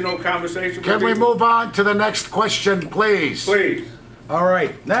 Rational conversation. Can with we you. move on to the next question, please? Please. All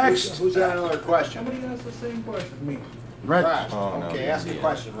right, next. Who's got another question? Somebody asked the same question. Me. Raj. Okay, ask a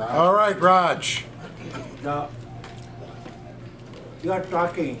question, Raj. All right, Raj. Now, you are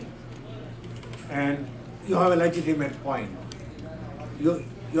talking and you have a legitimate point. You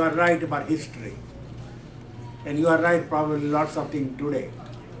are right about history. And you are right probably lots of things today.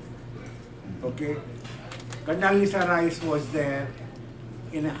 Okay? Condoleezza Rice was there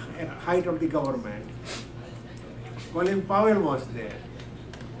in a height of the government. Colin Powell was there.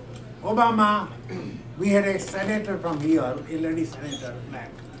 Obama, we had a senator from here, a lady senator, black.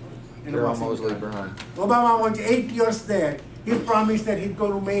 Carol Mosley Brown. Obama was 8 years there. He promised that he's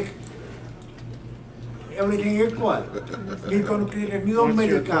going to make everything equal. He's going to create a new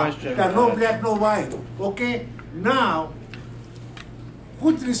America. There are no black, no white. Okay? Now,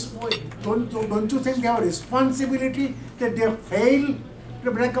 don't you think they have a responsibility that they failed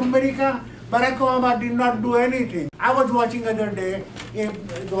the black America? Barack Obama did not do anything. I was watching the other day,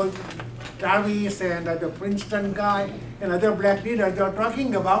 those Travis and the Princeton guy and other black leaders they were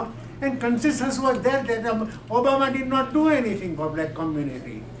talking about, and consensus was there that Obama did not do anything for black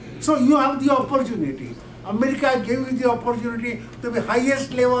community. So you have the opportunity. America gave you the opportunity to be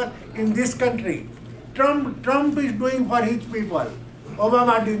highest level in this country. Trump is doing for his people.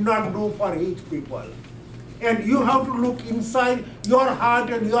 Obama did not do for his people. And you have to look inside your heart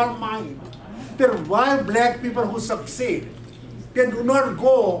and your mind. There are why black people who succeed, they do not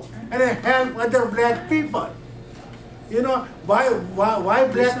go and help other black people. You know, why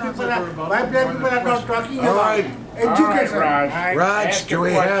black people are not talking about education. Raj, do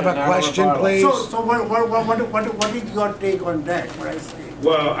we have a question, please? So what is your take on that?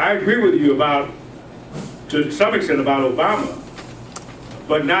 Well, I agree with you to some extent about Obama,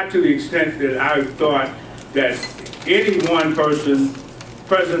 but not to the extent that I thought that any one person,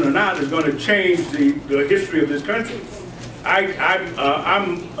 president or not, is going to change the history of this country.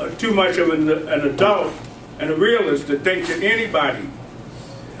 I'm too much of an adult and a realist to think that anybody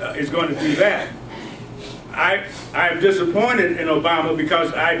is going to do that. I'm disappointed in Obama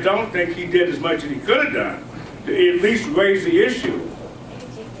because I don't think he did as much as he could have done to at least raise the issue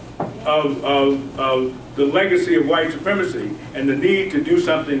of the legacy of white supremacy and the need to do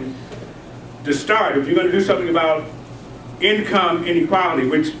something to start. If you're going to do something about income inequality,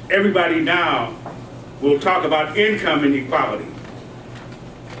 which everybody now will talk about income inequality.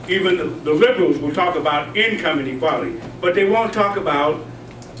 Even the liberals will talk about income inequality, but they won't talk about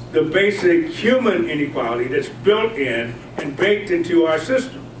the basic human inequality that's built in and baked into our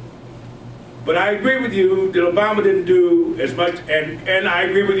system. But I agree with you that Obama didn't do as much, and I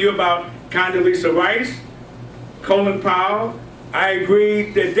agree with you about Condoleezza Rice, Colin Powell. I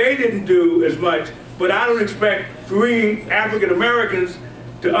agree that they didn't do as much, but I don't expect 3 African Americans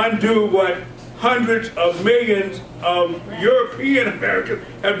to undo what hundreds of millions of European Americans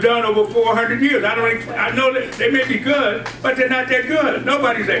have done over 400 years. I know that they may be good, but they're not that good.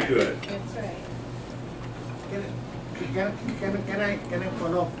 Nobody's that good. That's right. Can I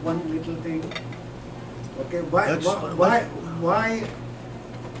follow up one little thing? Okay, why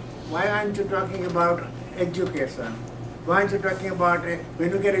aren't you talking about education? Why aren't you talking about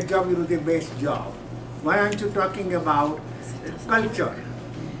when you get a job, you do the best job? Why aren't you talking about culture?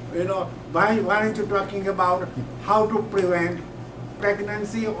 You know, why aren't you talking about how to prevent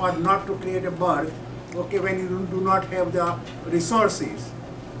pregnancy or not to create a birth, okay, when you do not have the resources?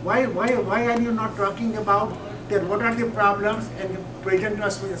 Why are you not talking about that? What are the problems and present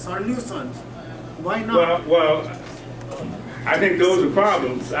us with solutions? Why not? Well, I think those are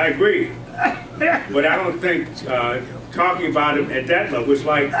problems. I agree, but I don't think talking about it at that level. It's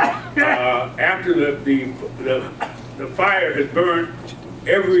like after the fire has burned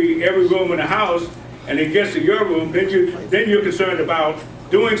every room in the house, and it gets to your room, then you're concerned about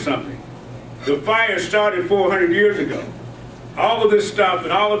doing something. The fire started 400 years ago. All of this stuff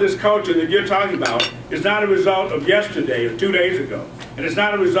and all of this culture that you're talking about is not a result of yesterday or 2 days ago. And it's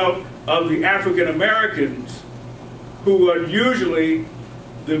not a result of the African Americans who are usually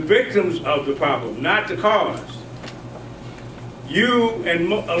the victims of the problem, not the cause. You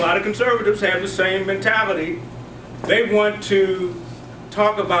and a lot of conservatives have the same mentality. They want to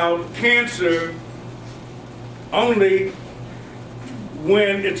talk about cancer only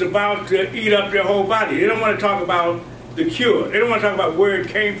when it's about to eat up their whole body. They don't want to talk about the cure. They don't want to talk about where it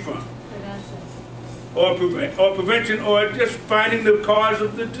came from, or prevention, or just finding the cause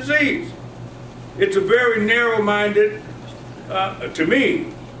of the disease. It's a very narrow-minded, to me,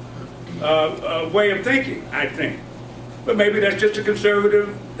 way of thinking, I think. But maybe that's just a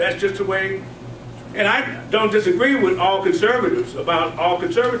conservative, that's just a way. And I don't disagree with all conservatives about all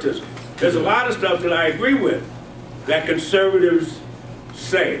conservatism. There's a lot of stuff that I agree with that conservatives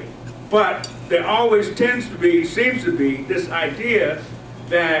say. But there always seems to be this idea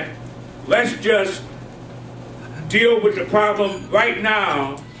that let's just deal with the problem right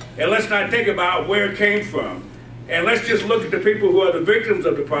now, and let's not think about where it came from. And let's just look at the people who are the victims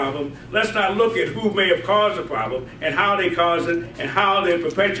of the problem. Let's not look at who may have caused the problem and how they caused it and how they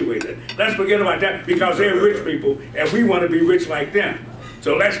perpetuate it. Let's forget about that because they're rich people and we want to be rich like them.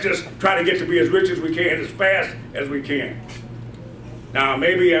 So let's just try to get to be as rich as we can, as fast as we can. Now,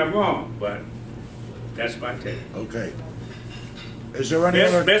 maybe I'm wrong, but that's my take. Okay. Is there any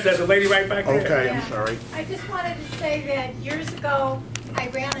other? Miss, there's a lady right back there. Okay, Yeah. I'm sorry. I just wanted to say that years ago, I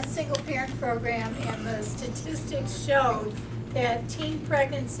ran a single parent program and the statistics showed that teen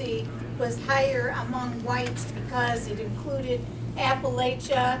pregnancy was higher among whites because it included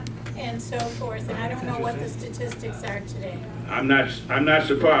Appalachia and so forth. And I don't know what the statistics are today. I'm not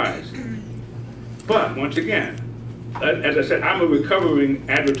surprised. But once again, as I said, I'm a recovering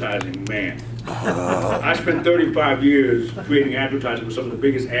advertising man. I spent 35 years creating advertising for some of the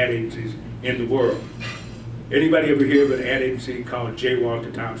biggest ad agencies in the world. Anybody ever hear of an ad agency called J.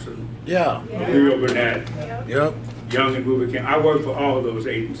 Walter Thompson? Yeah. Leo Burnett? Yep. Young and Rubicam. I worked for all of those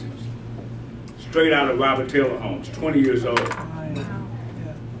agencies. Straight out of Robert Taylor Homes, 20 years old.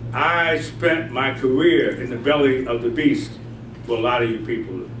 I spent my career in the belly of the beast for a lot of you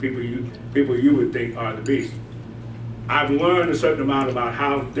people you would think are the beast. I've learned a certain amount about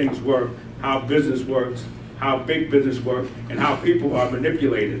how things work, how business works, how big business works, and how people are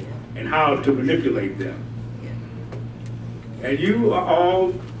manipulated, and how to manipulate them. And you are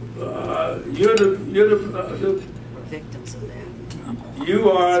all, you're the victims of that. You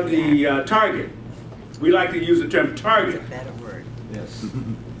are the target. We like to use the term target. Better word. Yes.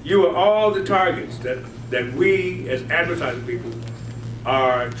 You are all the targets that we as advertising people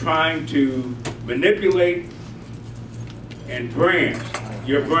are trying to manipulate and brand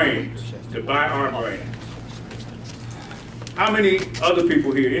your brains to buy our brands. How many other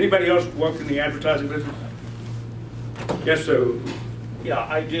people here? Anybody else worked in the advertising business? Yes, sir. Yeah,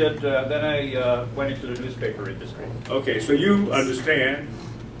 I did. Then I went into the newspaper industry. Okay, so you understand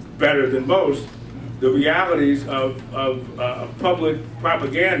better than most the realities of public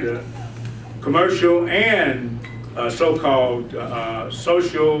propaganda, commercial and so-called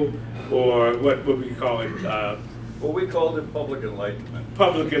social, or what we call it? Well, we called it public enlightenment.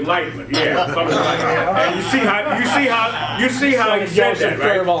 Public enlightenment, yeah, public enlightenment. And you see how he said that,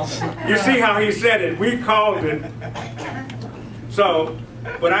 right? You see how he said it. We called it. So,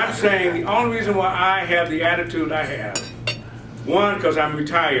 but I'm saying the only reason why I have the attitude I have, one, because I'm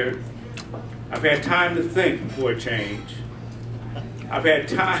retired. I've had time to think before a change. I've had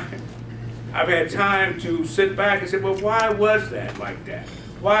time to sit back and say, well, why was that like that?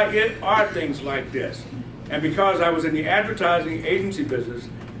 Why are things like this? And because I was in the advertising agency business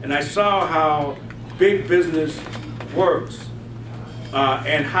and I saw how big business works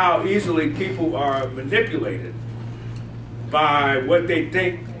and how easily people are manipulated by what they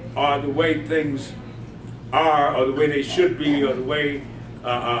think are the way things are, or the way they should be, or the way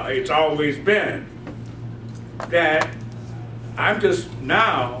it's always been, that I'm just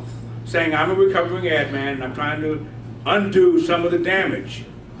now saying I'm a recovering ad man and I'm trying to undo some of the damage.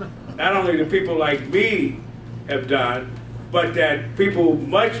 Not only the people like me have done, but that people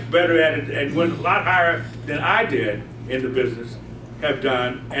much better at it and went a lot higher than I did in the business have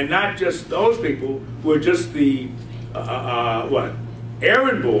done, and not just those people who are just the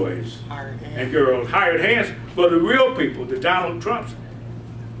errand boys and girls, hired hands, but the real people, the Donald Trumps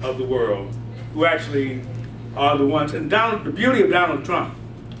of the world, who actually are the ones. And the beauty of Donald Trump,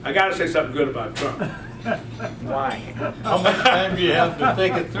 I got to say something good about Trump. Why? How much time do you have to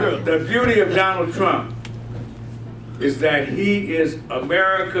think it through? The beauty of Donald Trump is that he is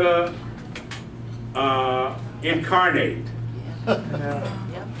America incarnate.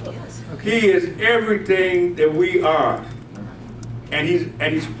 He is everything that we are, and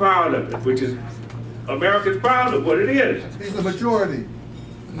he's proud of it, which is America's proud of what it is. He's the majority.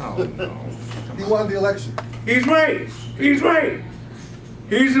 No. He won the election. He's right. He's right.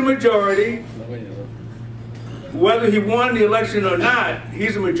 He's the majority. Whether he won the election or not,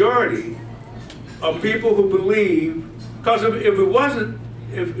 he's a majority of people who believe. Because if it wasn't,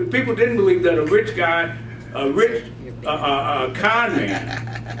 if people didn't believe that a rich guy, a con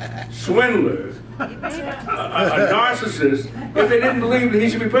man, swindler, a narcissist, if they didn't believe that he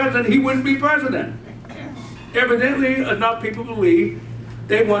should be president, he wouldn't be president. Evidently, enough people believe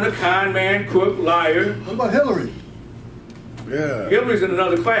they want a con man, crook, liar. What about Hillary? Yeah. Hillary's in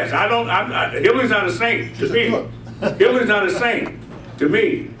another class. Hillary's not a saint to me. Hillary's not a saint to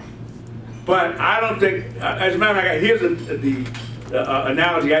me. But I don't think, as a matter of fact, here's the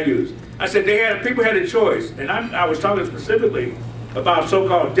analogy I use. I said people had a choice, and I was talking specifically about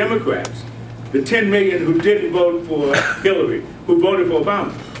so-called Democrats, the 10 million who didn't vote for Hillary, who voted for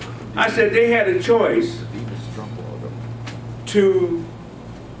Obama. I said they had a choice to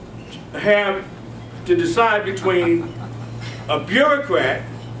decide between a bureaucrat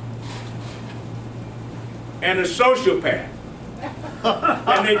and a sociopath.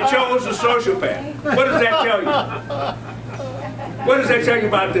 And they chose a sociopath. What does that tell you? What does that tell you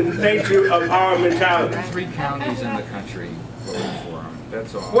about the nature of our mentality? 3 counties in the country voted for him.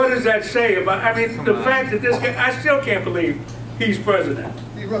 That's all. What does that say about, I mean, the fact that this guy, I still can't believe he's president.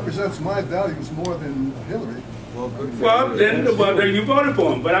 He represents my values more than Hillary. Well, then you voted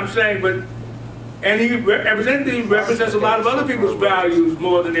for him. But I'm saying, and he represents a lot of other people's values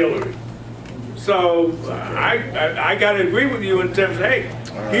more than Hillary. So I got to agree with you in terms of, hey,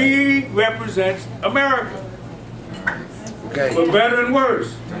 he represents America. Okay. For better and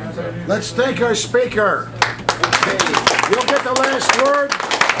worse. Let's thank our speaker. You'll get the last word.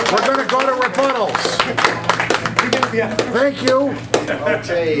 We're going to go to rebuttals. Thank you.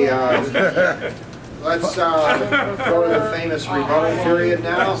 Okay, let's go to the famous rebuttal period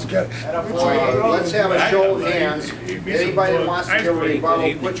now. Let's have a show of hands. Anybody that wants to give a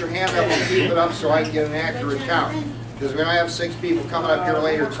rebuttal, put your hand up and keep it up so I can get an accurate count. Because we're going to have 6 people coming up here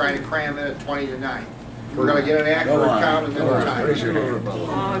later trying to cram in at 20 to 9. We're going to get an accurate count and then we're time.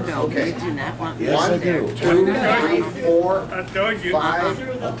 Oh, no, Okay. we do not want Yes, I 1, do. 2, 3, 4, I told you.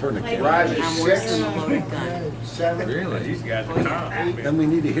 5, I'll turn the camera. Roger, I'm worse than 6, a loaded gun. 7, Really? He's got the count. Then we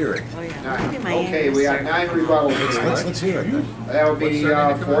need to hear it. Oh, yeah. Look 9. at my Okay, anger we got circle. 9 rebuttals. Let's hear it then. That'll be 40, My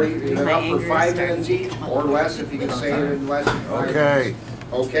enough anger for is 5 starting minutes each, or less if you can say it in less than 5 Okay.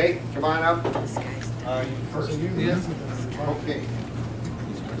 minutes. Okay, come on up. This guy's Okay.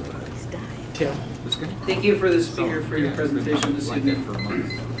 dying. Thank you for the speaker for your presentation this evening.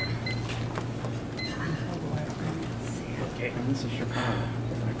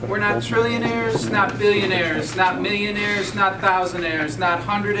 We're not trillionaires, not billionaires, not millionaires, not thousandaires, not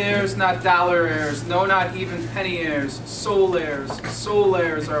hundredaires, not dollaraires, no, not even penny heirs. Soul heirs, soul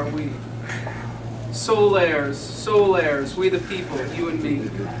heirs are we. Soul heirs, we the people, you and me.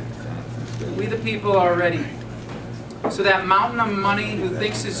 We the people are ready. So that mountain of money who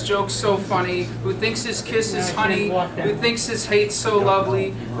thinks his joke's so funny, who thinks his kiss is honey, who thinks his hate's so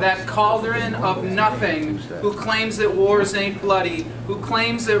lovely, that cauldron of nothing, who claims that wars ain't bloody, who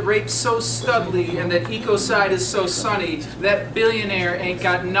claims that rape's so studly and that ecocide is so sunny, that billionaire ain't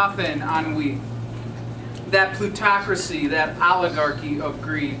got nothing on we. That plutocracy, that oligarchy of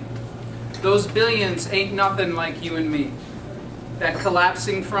greed. Those billions ain't nothing like you and me. That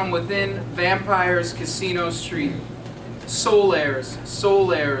collapsing from within vampire's casino street. Soul heirs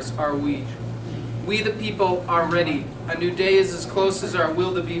are we. We the people are ready. A new day is as close as our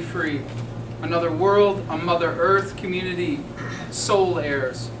will to be free. Another world, a Mother Earth community. Soul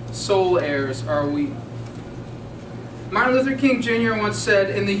heirs are we. Martin Luther King Jr. once said,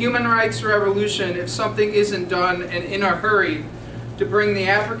 in the human rights revolution, if something isn't done and in a hurry to bring the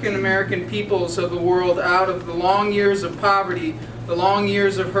African American peoples of the world out of the long years of poverty, the long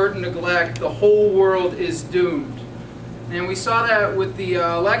years of hurt and neglect, the whole world is doomed. And we saw that with the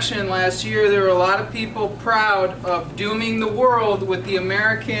election last year. There were a lot of people proud of dooming the world with the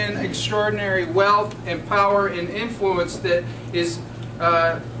American extraordinary wealth and power and influence that is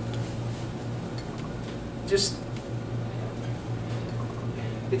just,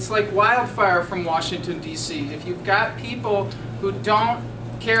 it's like wildfire from Washington, D.C. If you've got people who don't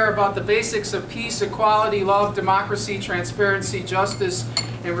care about the basics of peace, equality, love, democracy, transparency, justice,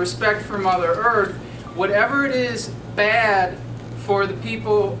 and respect for Mother Earth, whatever it is bad for the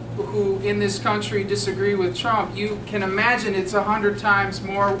people who in this country disagree with Trump, you can imagine it's 100 times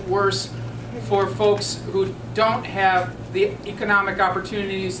more worse for folks who don't have the economic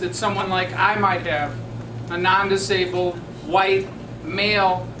opportunities that someone like I might have, a non-disabled, white,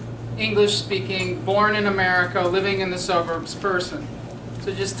 male, English-speaking, born in America, living in the suburbs person.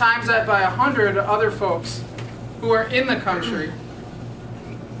 So just times that by 100 other folks who are in the country,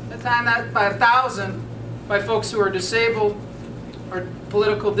 times that by 1,000 by folks who are disabled or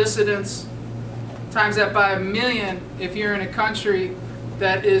political dissidents, times that by 1,000,000 if you're in a country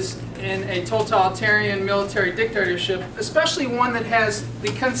that is in a totalitarian military dictatorship, especially one that has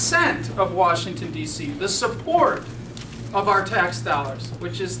the consent of Washington, D.C., the support of our tax dollars,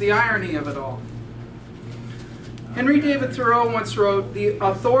 which is the irony of it all. Henry David Thoreau once wrote, "The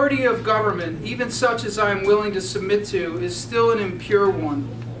authority of government, even such as I am willing to submit to, is still an impure one.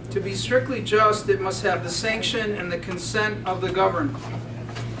 To be strictly just, it must have the sanction and the consent of the governed.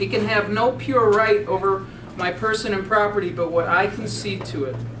 It can have no pure right over my person and property but what I concede to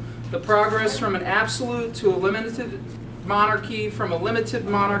it. The progress from an absolute to a limited monarchy, from a limited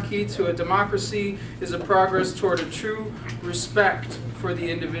monarchy to a democracy, is a progress toward a true respect for the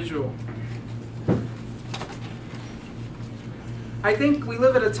individual." I think we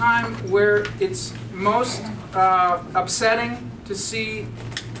live at a time where it's most upsetting to see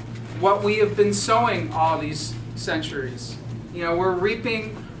what we have been sowing all these centuries. You know, we're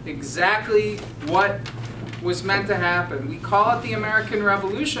reaping exactly what was meant to happen. We call it the American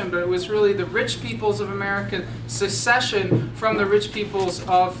Revolution, but it was really the rich peoples of America secession from the rich peoples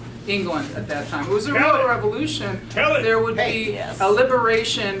of England at that time. It was a real revolution. There would be a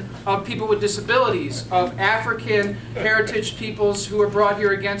liberation of people with disabilities, of African heritage peoples who were brought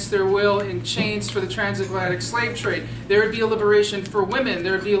here against their will in chains for the transatlantic slave trade. There would be a liberation for women.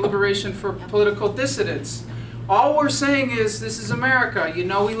 There would be a liberation for political dissidents. All we're saying is, this is America. You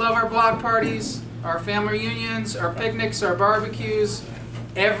know, we love our block parties, our family reunions, our picnics, our barbecues.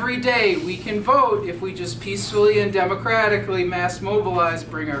 Every day we can vote if we just peacefully and democratically mass mobilize,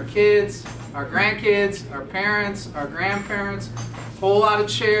 bring our kids, our grandkids, our parents, our grandparents, whole lot of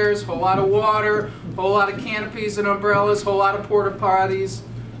chairs, whole lot of water, whole lot of canopies and umbrellas, whole lot of porta potties.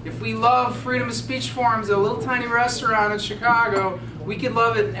 If we love freedom of speech forums at a little tiny restaurant in Chicago, we could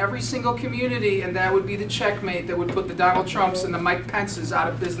love it in every single community, and that would be the checkmate that would put the Donald Trumps and the Mike Pences out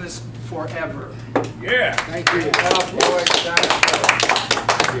of business forever. Yeah. Thank you.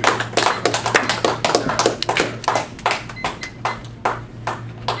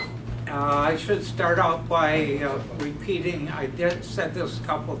 I should start out by repeating, I said this a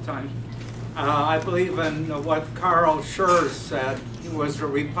couple of times, I believe in what Carl Schurz said. He was a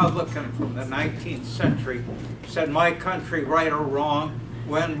Republican from the 19th century. Said, "My country, right or wrong,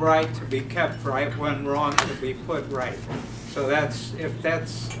 when right to be kept right, when wrong to be put right." So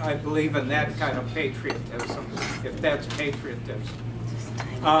I believe in that kind of patriotism, if that's patriotism.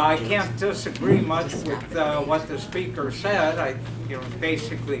 I can't disagree much with what the speaker said. I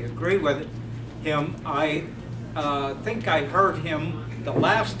basically agree with him. I think I heard him the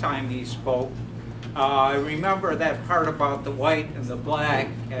last time he spoke. I remember that part about the white and the black,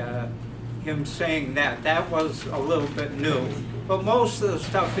 him saying that. That was a little bit new. But most of the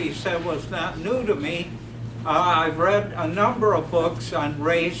stuff he said was not new to me. I've read a number of books on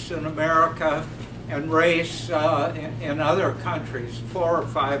race in America and race in other countries, 4 or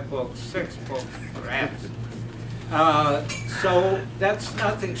 5 books, 6 books perhaps. So that's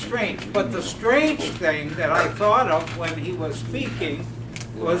nothing strange. But the strange thing that I thought of when he was speaking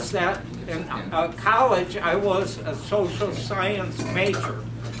was that in college I was a social science major.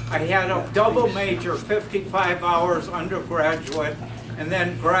 I had a double major, 55 hours undergraduate, and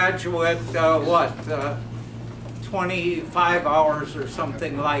then graduate, 25 hours or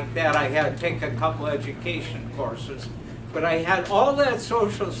something like that. I had to take a couple education courses. But I had all that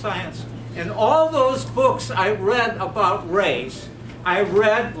social science, and all those books I read about race, I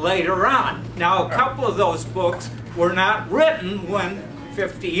read later on. Now, a couple of those books were not written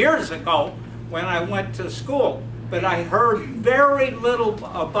 50 years ago when I went to school, but I heard very little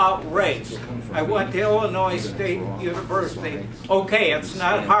about race. I went to Illinois State University. Okay, it's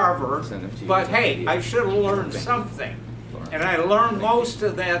not Harvard, but hey, I should have learned something. And I learned most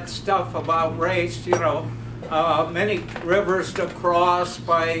of that stuff about race, many rivers to cross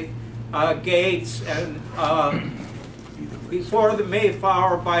by Gates, and Before the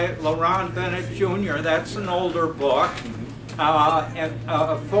Mayflower by Laurent Bennett Jr., that's an older book. And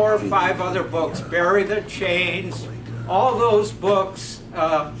 4 or 5 other books, Bury the Chains, all those books,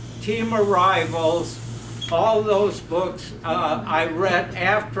 Team Arrivals, all those books I read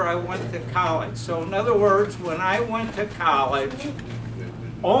after I went to college. So in other words, when I went to college,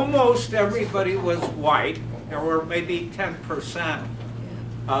 almost everybody was white. There were maybe 10%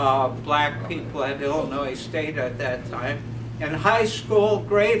 black people at Illinois State at that time. In high school,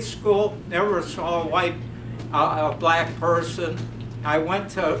 grade school, never saw a black person. I went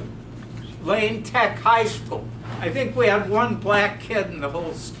to Lane Tech High School. I think we had one black kid in the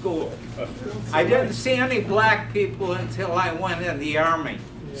whole school. I didn't see any black people until I went in the Army.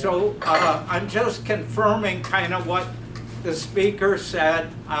 So I'm just confirming kind of what the speaker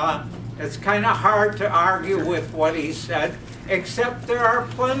said. It's kind of hard to argue with what he said, except there are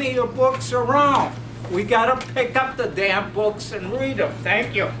plenty of books around. We got to pick up the damn books and read them.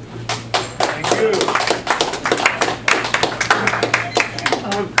 Thank you. Thank you.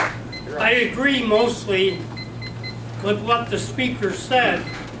 I agree mostly with what the speaker said.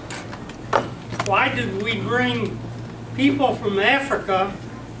 Why did we bring people from Africa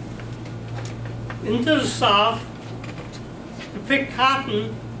into the South to pick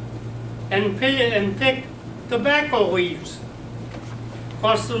cotton and pick tobacco leaves?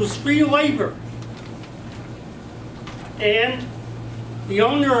 Because it was free labor. And the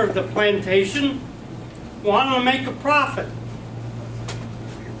owner of the plantation wanted to make a profit.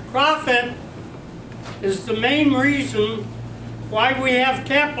 Profit is the main reason why we have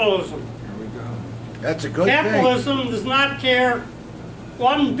capitalism. That's a good Capitalism does not care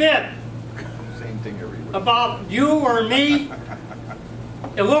one bit about you or me.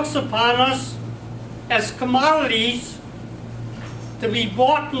 It looks upon us as commodities to be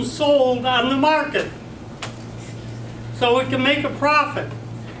bought and sold on the market so we can make a profit.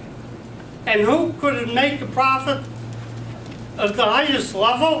 And who could make a profit of the highest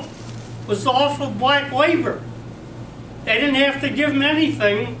level was off of black labor. They didn't have to give them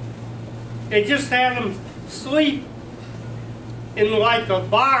anything. They just had them sleep in like a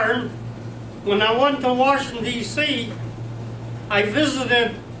barn. When I went to Washington, D.C., I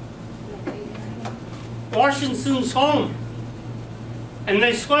visited Washington's home. And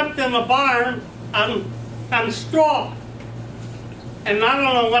they slept in a barn on straw. And I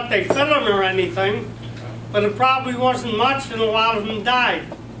don't know what they fed them or anything, but it probably wasn't much, and a lot of them died.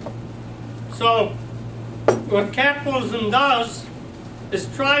 So what capitalism does is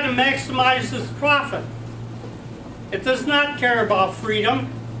try to maximize its profit. It does not care about freedom.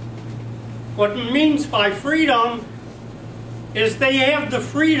 What it means by freedom is they have the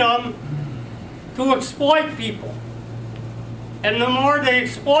freedom to exploit people. And the more they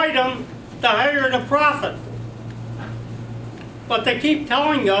exploit them, the higher the profit. But they keep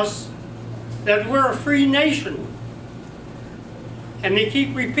telling us that we're a free nation. And they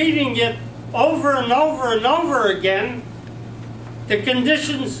keep repeating it over and over and over again to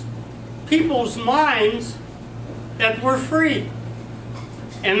condition people's minds that we're free.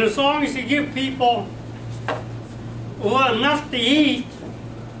 And as long as you give people enough to eat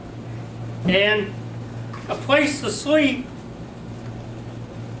and a place to sleep,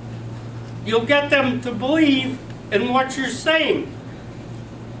 you'll get them to believe in what you're saying.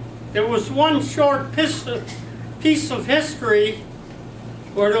 There was one short piece of history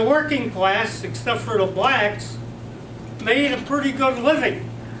where the working class, except for the blacks, made a pretty good living.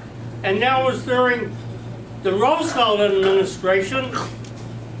 And that was during the Roosevelt administration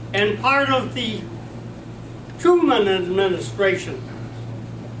and part of the Truman administration.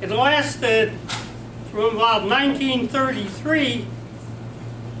 It lasted from about 1933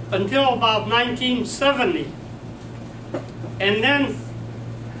 until about 1970. And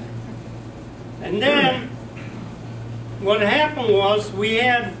then what happened was we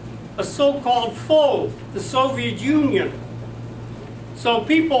had a so-called foe, the Soviet Union. So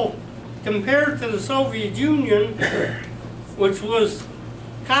people compared to the Soviet Union, which was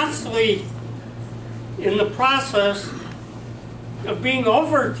constantly in the process of being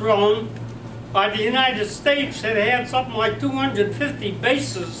overthrown by the United States, that had something like 250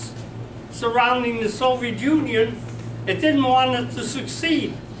 bases surrounding the Soviet Union. It didn't want it to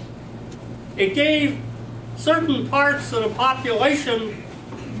succeed. It gave certain parts of the population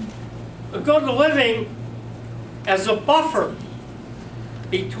a good living as a buffer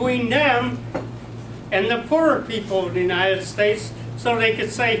between them and the poorer people of the United States, so they could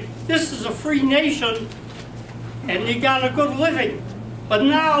say, this is a free nation and you got a good living. But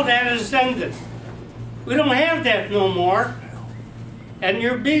now that has ended. We don't have that no more. And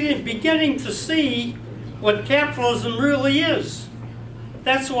you're beginning to see what capitalism really is.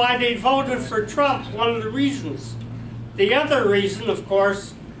 That's why they voted for Trump, one of the reasons. The other reason, of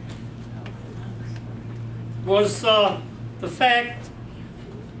course, was the fact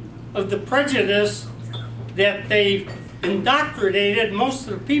of the prejudice that they indoctrinated most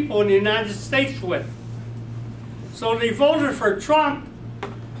of the people in the United States with. So they voted for Trump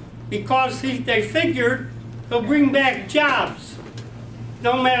because they figured he'll bring back jobs,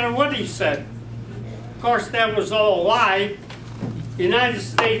 no matter what he said. Of course, that was all a lie. The United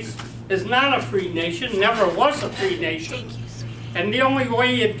States is not a free nation, never was a free nation. And the only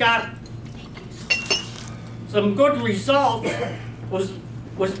way it got some good results was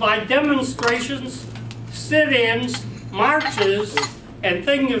by demonstrations, sit-ins, marches, and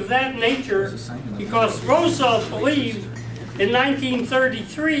things of that nature, because Roosevelt believed in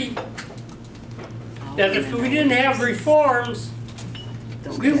 1933 that if we didn't have reforms,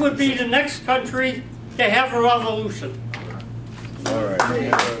 we would be the next country to have a revolution. All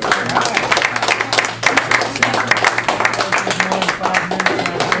right.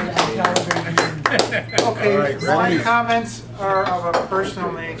 Okay, my comments are of a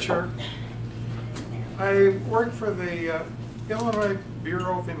personal nature. I work for the Illinois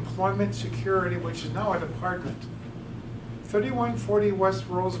Bureau of Employment Security, which is now a department. 3140 West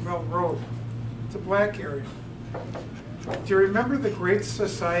Roosevelt Road. It's a black area. Do you remember the Great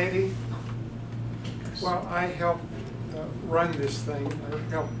Society? Well, I helped run this thing.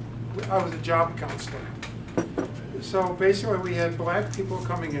 I was a job counselor. So basically we had black people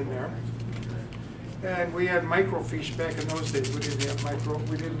coming in there, and we had microfiche back in those days. We didn't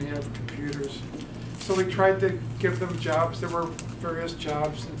have computers. So we tried to give them jobs. There were various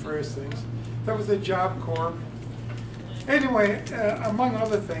jobs and various things. That was the Job Corps. Anyway, among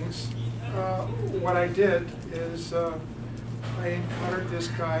other things, what I did is I encountered this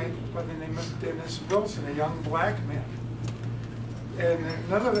guy by the name of Dennis Wilson, a young black man. And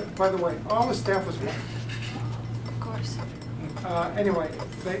none of it, by the way, all the staff was white. Of course. Anyway,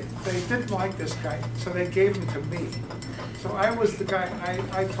 they didn't like this guy, so they gave him to me. So I was the guy,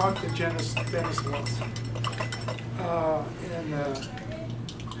 I talked to Dennis Wilson. I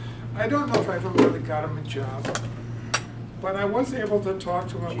don't know if I ever really got him a job, but I was able to talk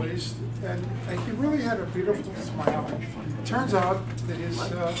to him at least, and he really had a beautiful smile. It turns out that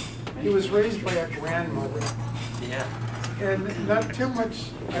he was raised by a grandmother. Yeah. And not too much,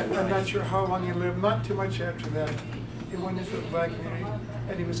 I'm not sure how long he lived, not too much after that, he went into the black community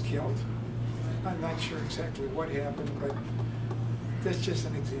and he was killed. I'm not sure exactly what happened, but that's just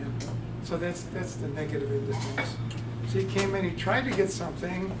an example. So that's the negative end of things. So he came in, he tried to get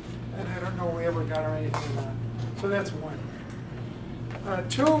something, and I don't know if we ever got him anything on. So that's one.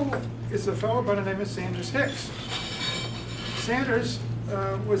 Two is a fellow by the name of Sanders Hicks. Sanders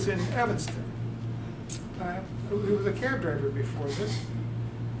was in Evanston. He was a cab driver before this,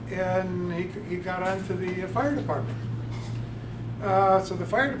 and he got onto the fire department. So the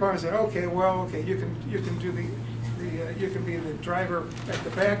fire department said, okay, well, okay, you can do you can be the driver at the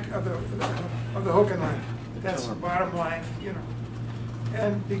back of the hook and line. That's the bottom line, you know.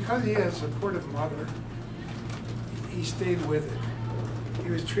 And because he has a supportive mother, he stayed with it.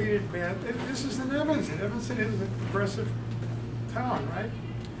 He was treated bad. This is in Evanston. Evanston is a progressive town, right?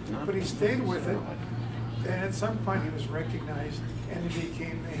 But he stayed with it, and at some point he was recognized, and he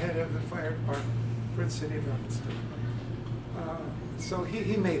became the head of the fire department for the city of Evanston. So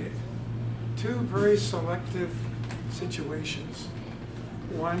he made it. Two very selective situations.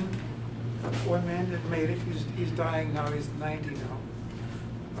 One man that made it, he's dying now, he's 90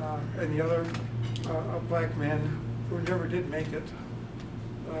 now. And the other, a black man who never did make it,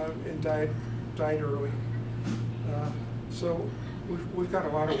 and died early. So we've got a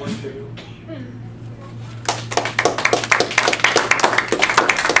lot of work to do.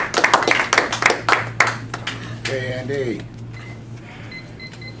 Okay, Andy.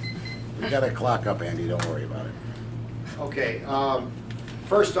 We got a clock up, Andy. Don't worry about it. Okay.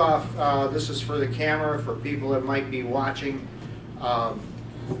 First off, this is for the camera, for people that might be watching. I'd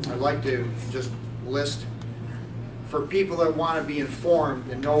like to just list, for people that want to be informed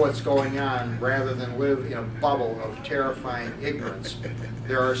and know what's going on rather than live in a bubble of terrifying ignorance,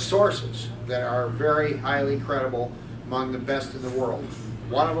 there are sources that are very highly credible, among the best in the world.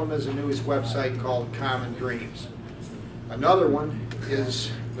 One of them is a news website called Common Dreams. Another one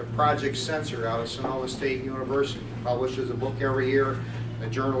is the Project Censor out of Sonoma State University. Publishes a book every year, a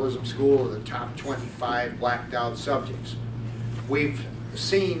journalism school of the top 25 blacked out subjects. We've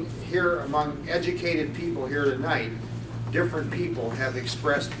seen here among educated people here tonight, different people have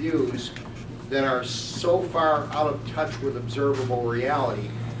expressed views that are so far out of touch with observable reality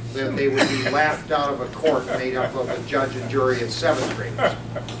that they would be laughed out of a court made up of a judge and jury of 7th graders.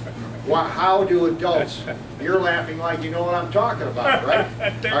 How do adults, you're laughing like you know what I'm talking about, right?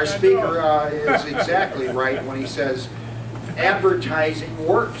 Our speaker is exactly right when he says advertising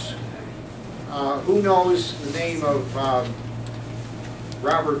works. who knows the name of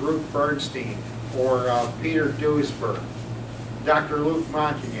Robert Ruth Bernstein or Peter Duisberg, Dr. Luc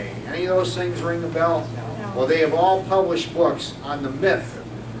Montagnier? Any of those things ring a bell? Well, they have all published books on the myth,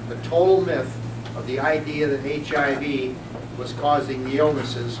 the total myth of the idea that HIV was causing the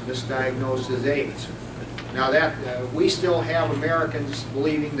illnesses misdiagnosed as AIDS. Now that we still have Americans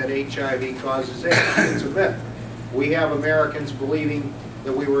believing that HIV causes AIDS. It's a myth. We have Americans believing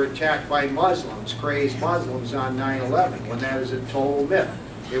that we were attacked by Muslims, crazed Muslims on 9/11, when that is a total myth.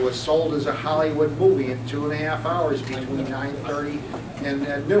 It was sold as a Hollywood movie in 2.5 hours between 9:30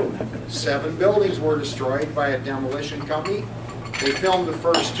 and noon. 7 buildings were destroyed by a demolition company. They filmed the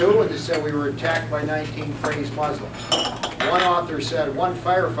first 2 and they said we were attacked by 19 crazed Muslims. One author said, one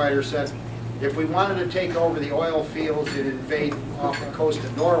firefighter said, if we wanted to take over the oil fields and invade off the coast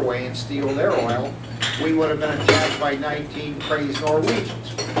of Norway and steal their oil, we would have been attacked by 19 crazed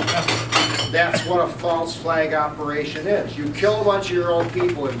Norwegians. That's what a false flag operation is. You kill a bunch of your own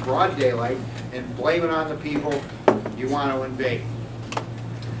people in broad daylight and blame it on the people you want to invade.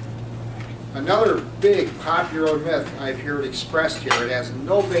 Another big popular myth I've heard expressed here, it has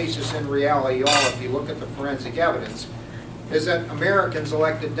no basis in reality at all if you look at the forensic evidence, is that Americans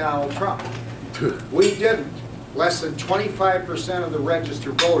elected Donald Trump. We didn't. Less than 25% of the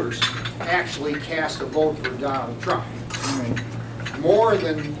registered voters actually cast a vote for Donald Trump. More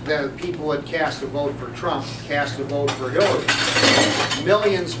than the people that cast a vote for Trump cast a vote for Hillary.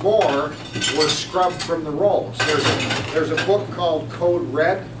 Millions more were scrubbed from the rolls. There's a book called Code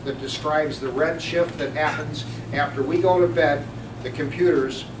Red that describes the red shift that happens after we go to bed. The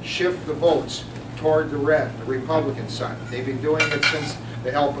computers shift the votes toward the red, the Republican side. They've been doing it since the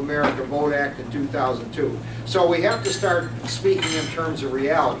Help America Vote Act in 2002. So we have to start speaking in terms of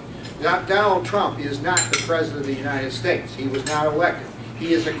reality. Donald Trump is not the President of the United States. He was not elected.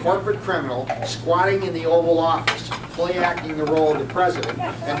 He is a corporate criminal squatting in the Oval Office, play acting the role of the President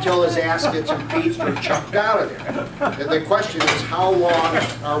until his ass gets impeached or chucked out of there. And the question is, how long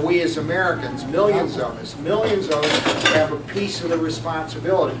are we as Americans, millions of us, have a piece of the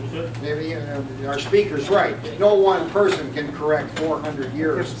responsibility? Maybe, our speaker's right. No one person can correct 400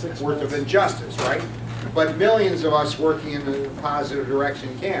 years worth of injustice, right? But millions of us working in the positive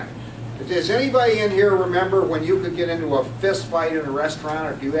direction can. Does anybody in here remember when you could get into a fist fight in a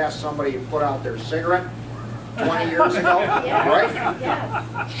restaurant if you asked somebody to put out their cigarette 20 years ago? Right?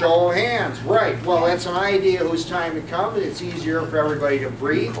 Yes. Show of hands. Right. Well, that's an idea whose time to come. It's easier for everybody to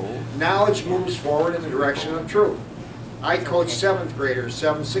breathe. Knowledge moves forward in the direction of truth. I coach 7th graders,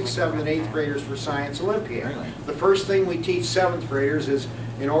 6th, 7th, and 8th graders for Science Olympiad. The first thing we teach 7th graders is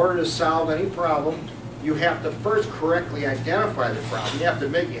in order to solve any problem, you have to first correctly identify the problem. You have to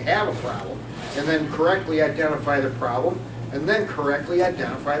admit you have a problem, and then correctly identify the problem, and then correctly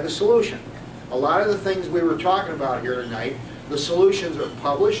identify the solution. A lot of the things we were talking about here tonight, the solutions are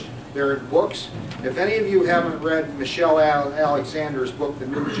published, they're in books. If any of you haven't read Michelle Alexander's book, The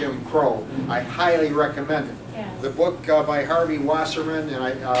New Jim Crow, I highly recommend it. Yes. The book by Harvey Wasserman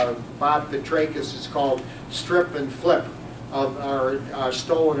and Bob Petrakis is called Strip and Flip of our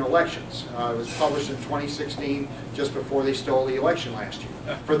stolen elections. It was published in 2016, just before they stole the election last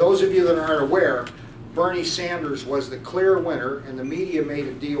year. For those of you that aren't aware, Bernie Sanders was the clear winner, and the media made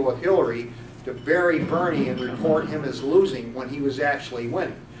a deal with Hillary to bury Bernie and report him as losing when he was actually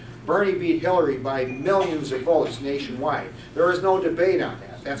winning. Bernie beat Hillary by millions of votes nationwide. There is no debate on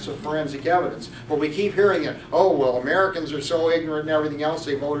that. That's the forensic evidence. But we keep hearing it, oh, well, Americans are so ignorant and everything else,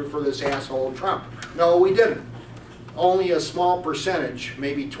 they voted for this asshole Trump. No, we didn't. Only a small percentage,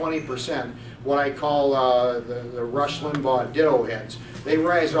 maybe 20%, what I call the Rush Limbaugh ditto heads. They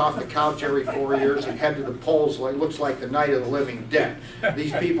rise off the couch every 4 years and head to the polls. Like, looks like the night of the living dead.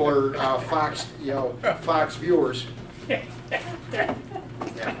 These people are Fox viewers. Give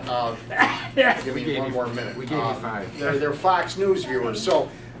me one more minute. We gave you 5. They're Fox News viewers. So,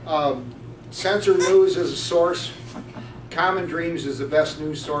 censored news is a source. Common Dreams is the best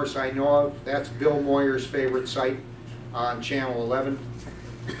news source I know of. That's Bill Moyer's favorite site on Channel 11.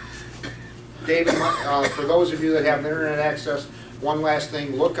 David, for those of you that have internet access, one last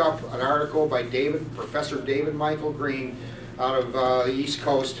thing, look up an article by Professor David Michael Green out of the East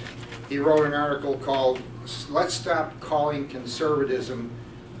Coast. He wrote an article called Let's Stop Calling Conservatism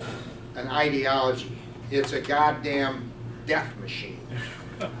an Ideology. It's a goddamn death machine.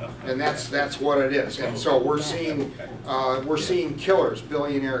 And that's what it is. And so we're seeing killers,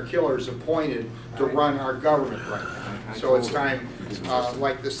 billionaire killers, appointed to run our government right now. So it's time,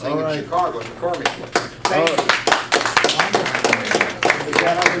 like this thing in Chicago, the Cormick book. Thank you.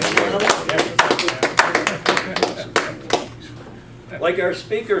 Like our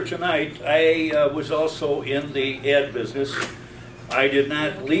speaker tonight, I was also in the ad business. I did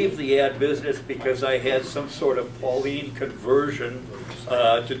not leave the ad business because I had some sort of Pauline conversion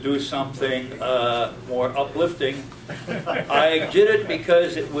to do something more uplifting. I did it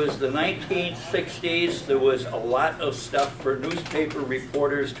because it was the 1960s. There was a lot of stuff for newspaper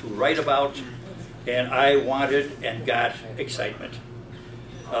reporters to write about, and I wanted and got excitement.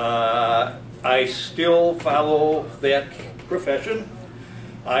 I still follow that profession.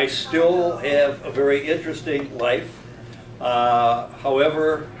 I still have a very interesting life.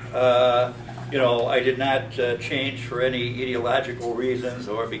 However, you know, I did not change for any ideological reasons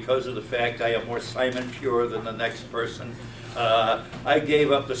or because of the fact I am more Simon pure than the next person. I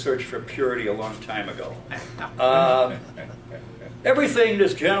gave up the search for purity a long time ago. Everything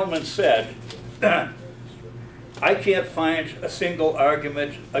this gentleman said, I can't find a single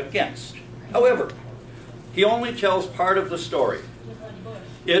argument against. However, he only tells part of the story.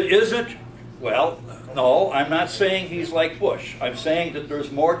 It isn't, well, no, I'm not saying he's like Bush. I'm saying that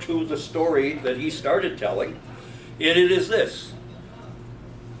there's more to the story that he started telling, and it is this.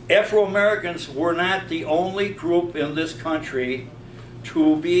 Afro-Americans were not the only group in this country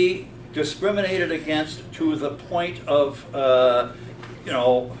to be discriminated against to the point of, you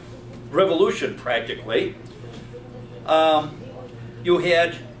know, revolution practically. You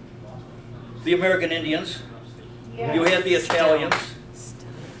had the American Indians, you had the Italians,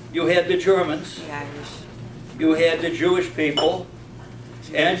 you had the Germans, you had the Jewish people,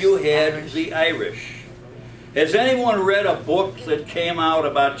 and you had the Irish. Has anyone read a book that came out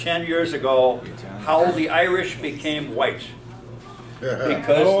about 10 years ago, How the Irish Became White?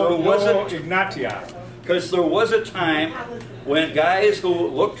 Because there was a time when guys who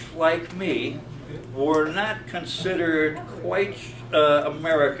looked like me were not considered quite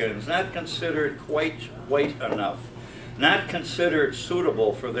Americans, not considered quite white enough, not considered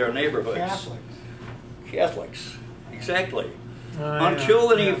suitable for their neighborhoods. Catholics, exactly.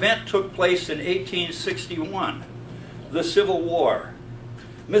 Until an event took place in 1861, the Civil War.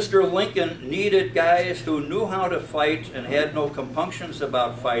 Mr. Lincoln needed guys who knew how to fight and had no compunctions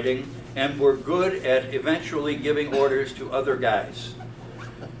about fighting and were good at eventually giving orders to other guys.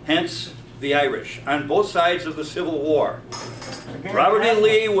 Hence, the Irish, on both sides of the Civil War. Robert E.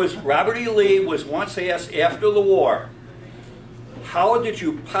 Lee was once asked after the war, how did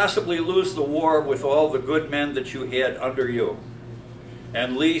you possibly lose the war with all the good men that you had under you?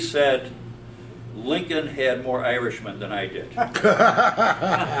 And Lee said, Lincoln had more Irishmen than I did.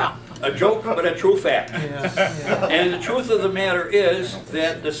 A joke, but a true fact. And the truth of the matter is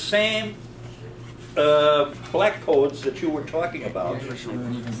that the same black codes that you were talking about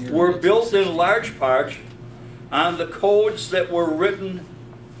were built in large part on the codes that were written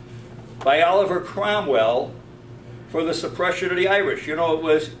by Oliver Cromwell for the suppression of the Irish. You know, it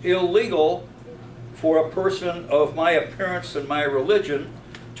was illegal for a person of my appearance and my religion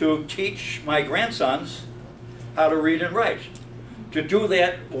to teach my grandsons how to read and write. To do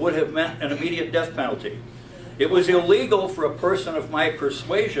that would have meant an immediate death penalty. It was illegal for a person of my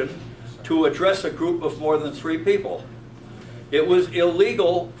persuasion to address a group of more than 3 people. It was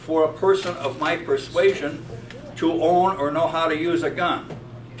illegal for a person of my persuasion to own or know how to use a gun.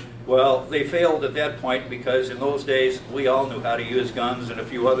 Well, they failed at that point because in those days we all knew how to use guns and a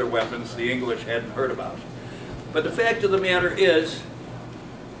few other weapons the English hadn't heard about. But the fact of the matter is,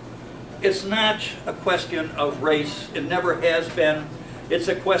 it's not a question of race. It never has been. It's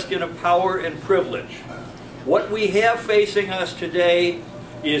a question of power and privilege. What we have facing us today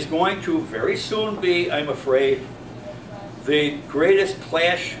is going to very soon be, I'm afraid, the greatest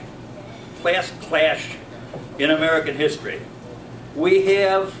class clash in American history. We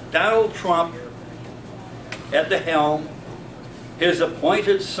have Donald Trump at the helm, his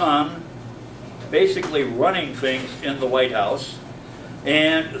appointed son basically running things in the White House,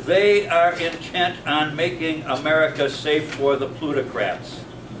 and they are intent on making America safe for the plutocrats.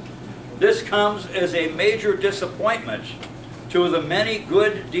 This comes as a major disappointment to the many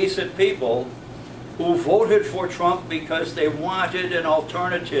good, decent people who voted for Trump because they wanted an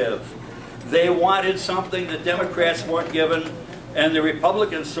alternative. They wanted something the Democrats weren't given, and the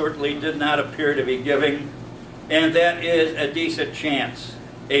Republicans certainly did not appear to be giving, and that is a decent chance,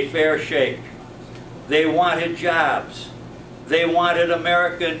 a fair shake. They wanted jobs. They wanted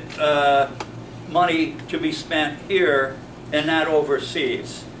American money to be spent here and not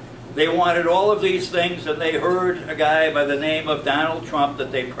overseas. They wanted all of these things, and they heard a guy by the name of Donald Trump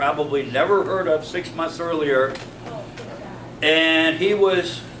that they probably never heard of 6 months earlier, and he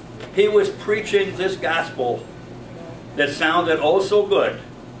was preaching this gospel that sounded oh so good.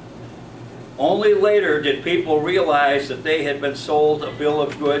 Only later did people realize that they had been sold a bill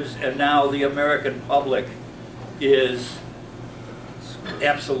of goods, and now the American public is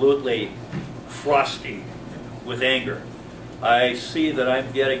absolutely frosty with anger. I see that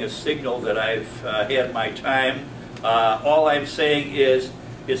I'm getting a signal that I've had my time. All I'm saying is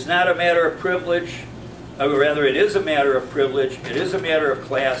it's not a matter of privilege, or rather it is a matter of privilege, it is a matter of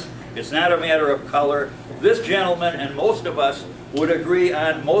class, it's not a matter of color. This gentleman and most of us would agree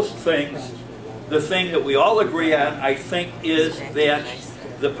on most things. The thing that we all agree on, I think, is that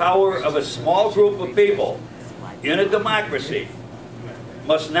the power of a small group of people in a democracy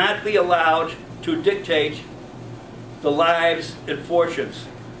must not be allowed to dictate the lives and fortunes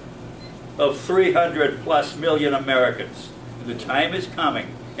of 300+ million Americans. The time is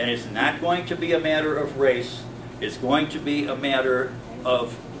coming, and it's not going to be a matter of race, it's going to be a matter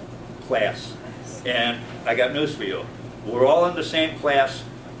of class. And I got news for you. We're all in the same class,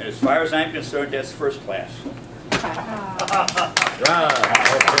 and as far as I'm concerned, that's first class.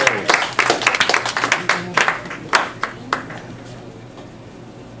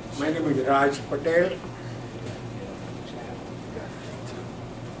 My name is Raj Patel.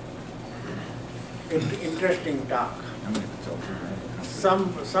 Interesting talk.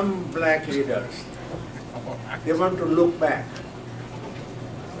 Some black leaders, they want to look back.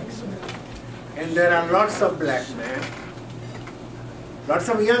 And there are lots of black men, lots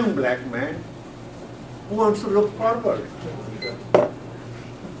of young black men who wants to look forward.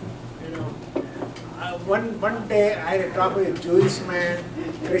 You know, one day I had a talk with a Jewish man,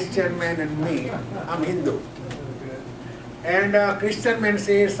 Christian man, and me. I'm Hindu. And a Christian man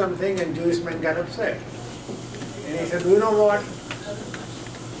says something and Jewish man got upset. And he said, you know what?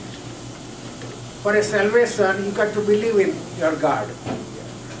 For a salvation, you got to believe in your God.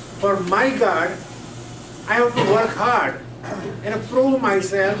 For my God, I have to work hard and prove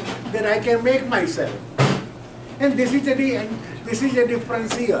myself that I can make myself. And this is a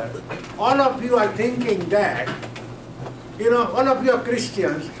difference here. All of you are thinking that, you know, all of you are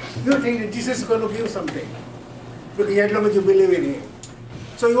Christians, you think that Jesus is going to give something. Because as long as you believe in Him.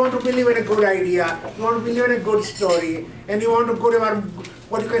 So you want to believe in a good idea, you want to believe in a good story, and you want to go to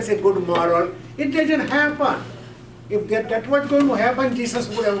what you can say good moral. It doesn't happen. If that was going to happen, Jesus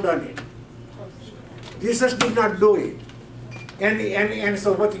would have done it. Jesus did not do it. And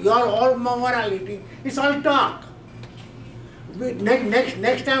so what your all morality, it's all talk.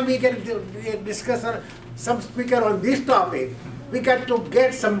 Next time we can discuss some speaker on this topic, we got to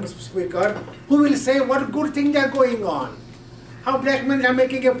get some speaker who will say what good things are going on. How black men are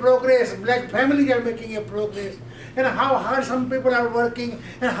making a progress, black families are making a progress, and how hard some people are working,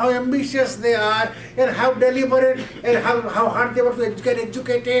 and how ambitious they are, and how deliberate, and how hard they want to get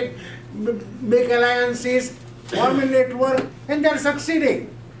educated, make alliances, form a network, and they are succeeding.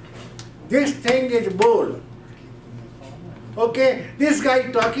 This thing is bold. Okay, this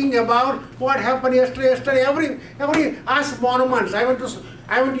guy talking about what happened yesterday. Every ask Mormons. I went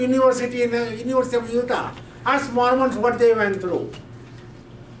to university in the University of Utah. Ask Mormons what they went through.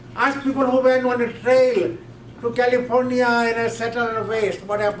 Ask people who went on a trail to California and settled in the West.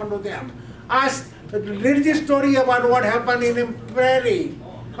 What happened to them? Read the story about what happened in the prairie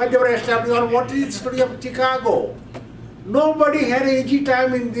when they were established. Or what is the story of Chicago? Nobody had an easy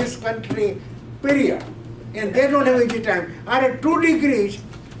time in this country. Period. And they don't have easy time. I had 2 degrees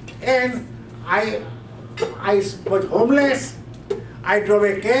and I was homeless. I drove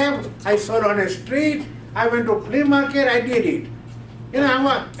a cab. I sold on a street. I went to flea market. I did it. You know,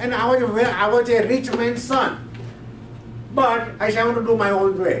 I was a rich man's son. But I said I want to do my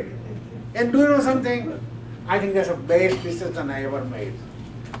own way. And do you know something? I think that's the best decision I ever made.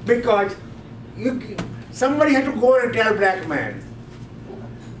 Because somebody had to go and tell black man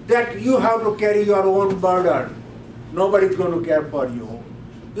that you have to carry your own burden. Nobody's going to care for you.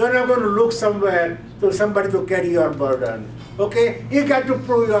 You're not going to look somewhere to somebody to carry your burden. Okay? You got to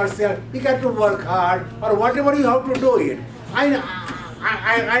prove yourself. You got to work hard or whatever you have to do it. I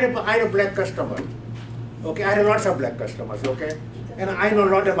had a black customer. Okay? I had lots of black customers. Okay? And I know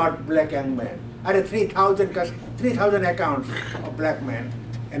a lot about black young men. I had 3,000 accounts of black men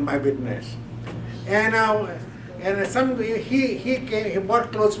in my business. And he came, he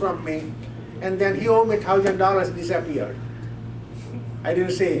bought clothes from me, and then he owed me $1,000, disappeared. I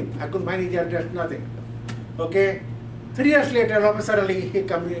didn't see him. I couldn't find his address, nothing. Okay? 3 years later, all of a sudden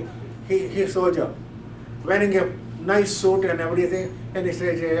he showed up, wearing a nice suit and everything, and he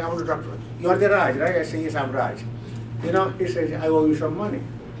says, I want to talk to you. You're the Raj, right? I say, yes, I'm Raj. You know, he says, I owe you some money.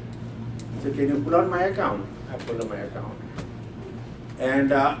 He said, can you pull out my account? I pulled out my account.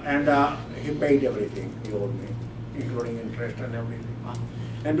 And he paid everything he owed me, including interest and everything.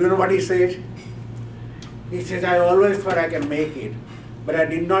 And do you know what he says? He says, I always thought I can make it, but I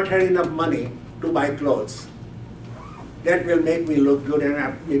did not have enough money to buy clothes. That will make me look good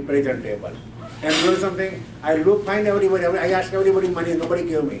and be presentable. And you know something? I find everybody, I ask everybody money, nobody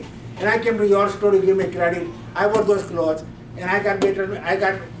gave me. And I came to your store to give me credit. I bought those clothes, and I got better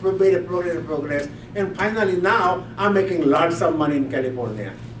progress. And finally now, I'm making lots of money in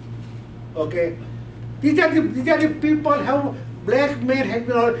California. Okay? These are the people how black men have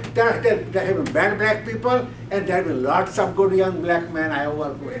been, there have been bad black people, and there have been lots of good young black men I have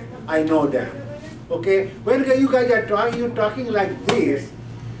worked with. I know them. Okay? When you guys are talking like this,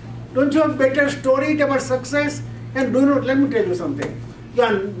 don't you have better story about success? And do not, let me tell you something. You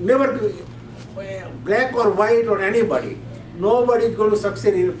are never, black or white or anybody, nobody is going to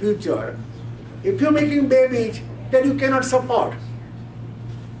succeed in the future. If you're making babies, then you cannot support.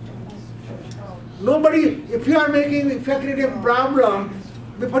 Nobody, if you are creating a problem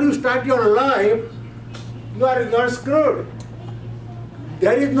before you start your life, you are screwed.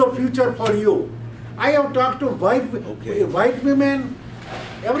 There is no future for you. I have talked to white women,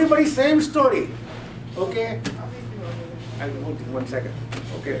 everybody same story. Okay? One second.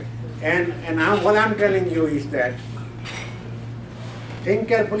 Okay. And what I'm telling you is that think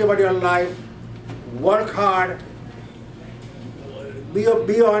carefully about your life, work hard, be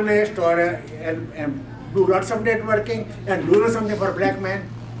honest, and do lots of networking, and do something for black men.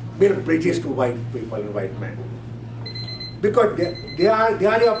 Build bridges to white people and white men, because they are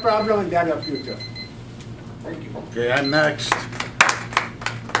your problem and they are your future. Thank you. Okay, I'm next.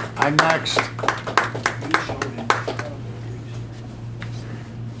 I'm next.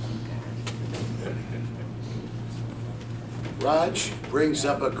 Raj brings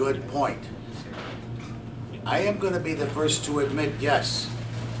up a good point. I am going to be the first to admit, yes,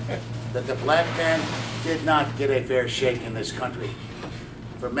 that the black man did not get a fair shake in this country.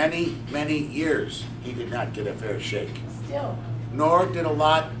 For many, many years, he did not get a fair shake. Still. Nor did a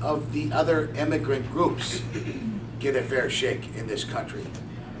lot of the other immigrant groups get a fair shake in this country.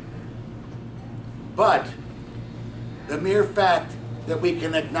 But the mere fact that we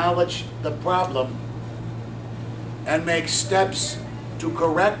can acknowledge the problem and make steps to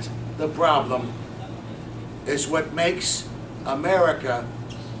correct the problem is what makes America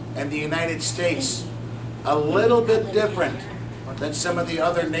and the United States a little bit different than some of the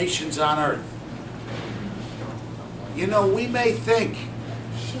other nations on earth. You know, we may think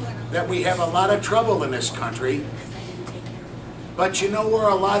that we have a lot of trouble in this country, but you know where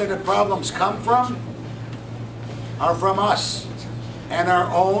a lot of the problems come from? Are from us and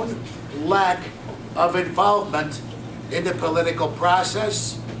our own lack of involvement in the political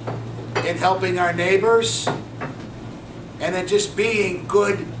process, in helping our neighbors, and in just being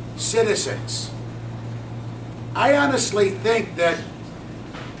good citizens. I honestly think that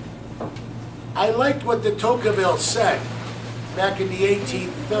I liked what de Tocqueville said back in the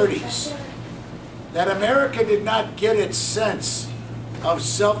 1830s, that America did not get its sense of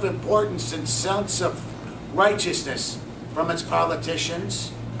self-importance and sense of righteousness from its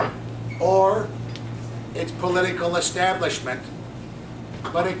politicians or its political establishment,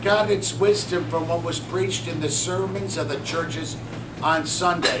 but it got its wisdom from what was preached in the sermons of the churches on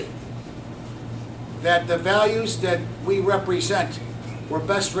Sunday. That the values that we represent were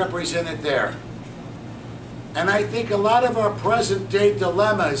best represented there. And I think a lot of our present day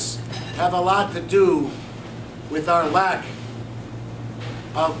dilemmas have a lot to do with our lack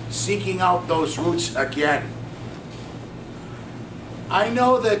of seeking out those roots again. I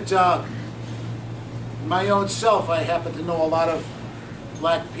know that my own self, I happen to know a lot of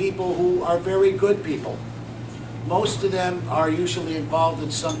black people who are very good people. Most of them are usually involved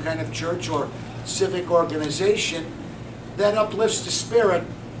in some kind of church or civic organization that uplifts the spirit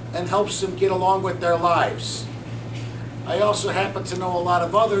and helps them get along with their lives. I also happen to know a lot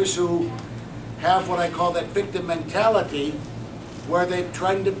of others who have what I call that victim mentality, where they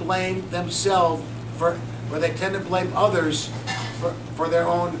try to blame themselves where they tend to blame others for their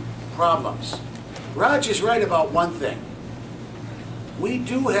own problems. Raj is right about one thing. We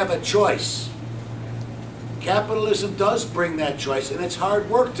do have a choice. Capitalism does bring that choice, and it's hard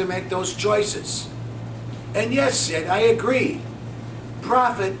work to make those choices. And yes, Sid, I agree.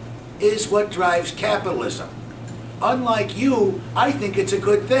 Profit is what drives capitalism. Unlike you, I think it's a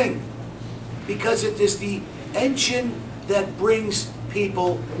good thing, because it is the engine that brings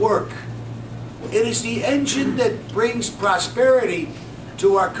people work. It is the engine that brings prosperity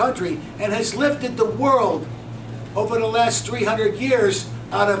to our country and has lifted the world over the last 300 years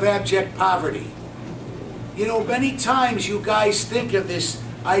out of abject poverty. You know, many times you guys think of this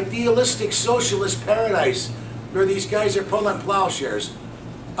idealistic socialist paradise where these guys are pulling plowshares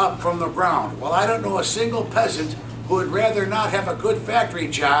up from the ground. Well, I don't know a single peasant who would rather not have a good factory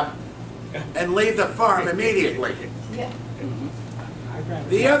job and leave the farm immediately.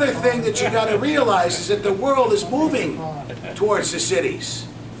 The other thing that you got to realize is that the world is moving towards the cities.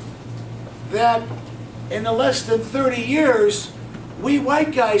 That in the less than 30 years, we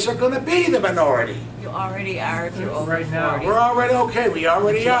white guys are going to be the minority. You already are if you're over 40. We're already okay, we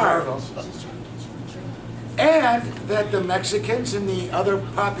already are. And that the Mexicans and the other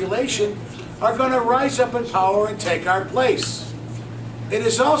population are going to rise up in power and take our place. It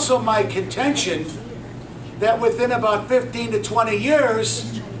is also my contention that within about 15 to 20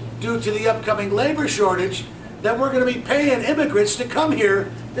 years, due to the upcoming labor shortage, that we're going to be paying immigrants to come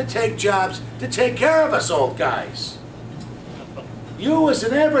here to take jobs, to take care of us old guys. You as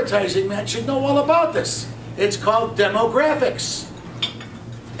an advertising man should know all about this. It's called demographics.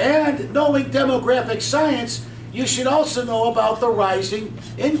 And knowing demographic science, you should also know about the rising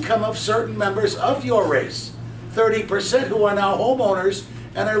income of certain members of your race. 30% who are now homeowners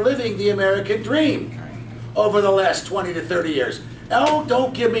and are living the American dream over the last 20 to 30 years. Oh,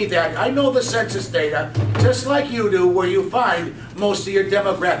 don't give me that. I know the census data, just like you do, where you find most of your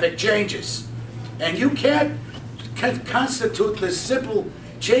demographic changes. And you can't constitute the simple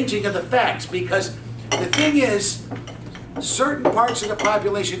changing of the facts, because the thing is, certain parts of the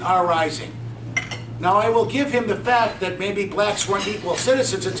population are rising. Now, I will give him the fact that maybe blacks weren't equal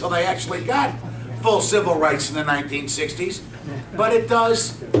citizens until they actually got full civil rights in the 1960s, but it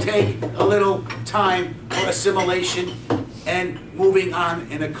does take a little time for assimilation and moving on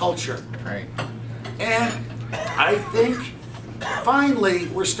in a culture. Right. And I think finally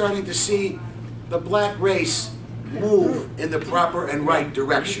we're starting to see the black race move in the proper and right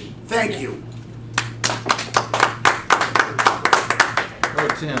direction. Thank you. Oh,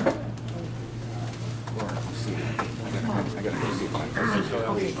 Tim. I gotta go see if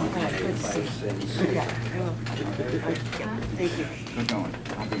Thank you. Keep going.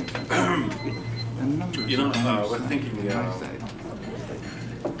 You know, I was thinking,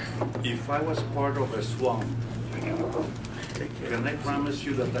 if I was part of a swamp, can I promise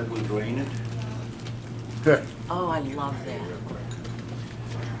you that I will drain it? Oh, I love that.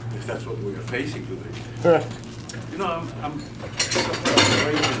 If that's what we are facing today. You know, I'm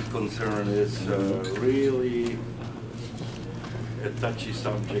race is concerned. It's really a touchy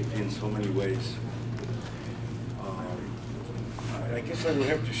subject in so many ways. I guess I will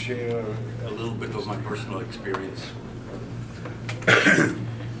have to share a little bit of my personal experience.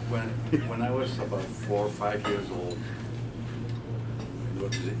 When I was about 4 or 5 years old,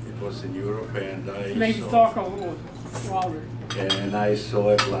 it was in Europe, and Maybe talk a little louder. And I saw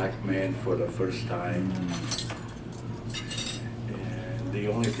a black man for the first time. And the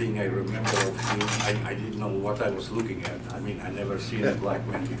only thing I remember of him, I didn't know what I was looking at. I mean, I never seen a black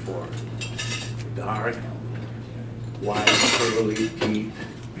man before. Dark, white, curly teeth,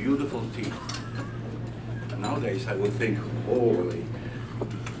 beautiful teeth. Nowadays, I would think, holy,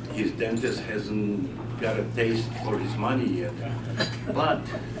 his dentist hasn't got a taste for his money yet. But,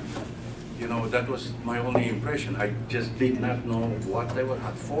 you know, that was my only impression. I just did not know what they were.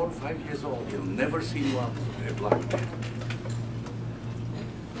 At 4 or 5 years old, you've never seen a black man.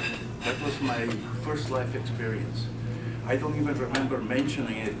 That was my first life experience. I don't even remember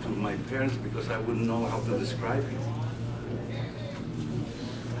mentioning it to my parents because I wouldn't know how to describe it.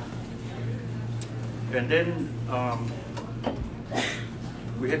 And then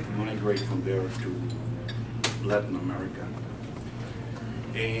we had to migrate from there to Latin America.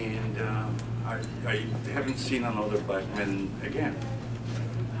 And I haven't seen another black man again.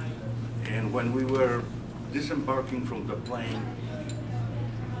 And when we were disembarking from the plane,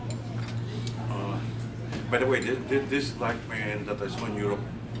 by the way, this black man that I saw in Europe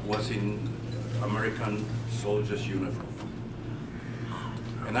was in American soldier's uniform.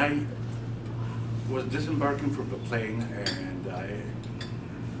 And I was disembarking from the plane, and I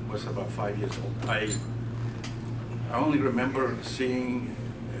was about 5 years old. I only remember seeing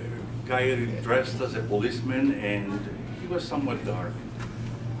a guy dressed as a policeman, and he was somewhat dark.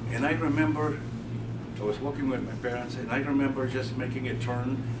 And I remember, I was walking with my parents, and I remember just making a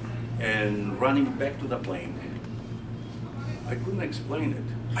turn and running back to the plane. I couldn't explain it.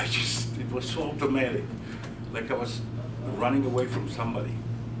 It was so automatic, like I was running away from somebody.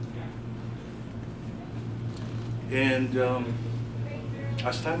 And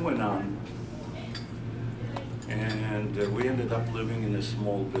as time went on, and we ended up living in a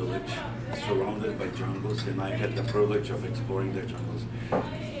small village surrounded by jungles, and I had the privilege of exploring the jungles.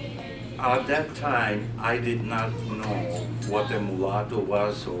 At that time, I did not know what a mulatto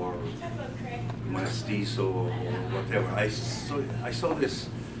was or mestizo or whatever. I saw this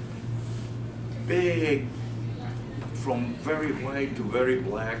big, from very white to very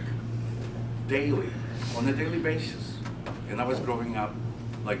black, daily, on a daily basis. And I was growing up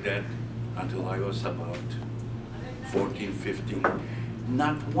like that until I was about 14, 15.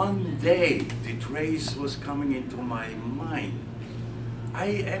 Not one day did race was coming into my mind.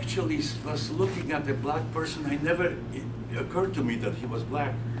 I actually was looking at a black person. It occurred to me that he was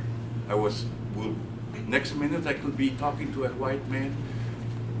black. Next minute I could be talking to a white man.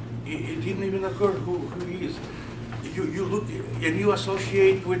 It didn't even occur who he is. You look and you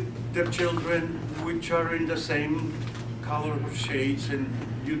associate with their children, which are in the same color shades, and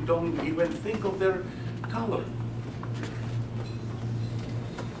you don't even think of their color.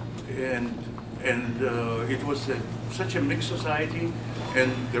 And it was such a mixed society,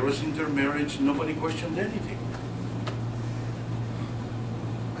 and there was intermarriage. Nobody questioned anything.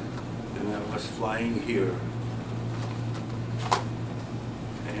 And I was flying here,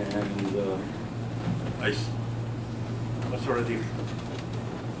 and I was already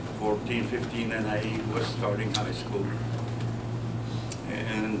 14, 15, and I was starting high school.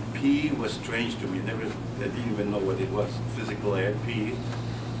 And PE was strange to me. I didn't even know what it was. Physical ed, PE.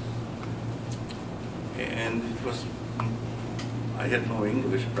 And it was, I had no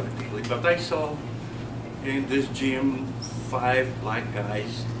English practically, but I saw in this gym 5 black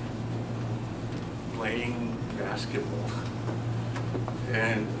guys playing basketball.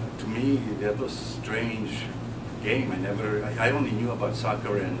 And to me, that was a strange game. I only knew about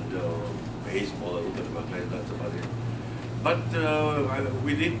soccer and baseball, a little bit about that, that's about it. But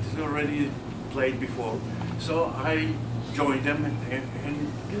we did already played before, so I joined them, and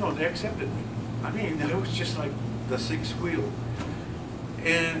you know, they accepted me. I mean, I was just like the 6th wheel.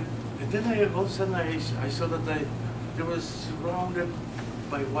 And then all of a sudden I saw that they was surrounded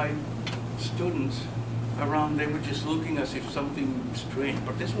by white students around. They were just looking as if something strange.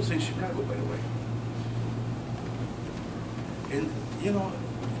 But this was in Chicago, by the way. And, you know,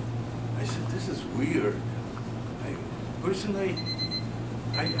 I said, this is weird. Personally,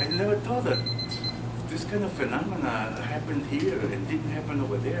 I never thought that this kind of phenomena happened here and didn't happen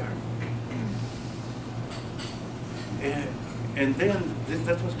over there. And then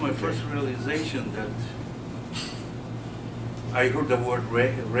that was my first realization that I heard the word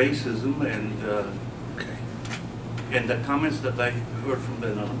racism and the comments that I heard from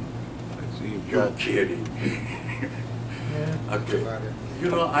then on. You're kidding. Okay. You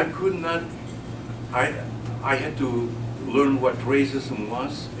know, I could not, I had to learn what racism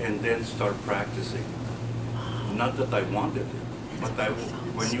was and then start practicing. Not that I wanted it, but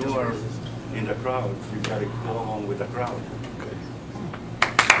when you are in the crowd, you got to go along with the crowd.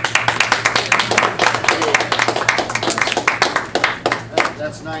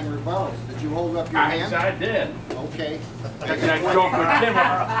 That's 9 rebuttals. Did you hold up your hand? I did. Okay.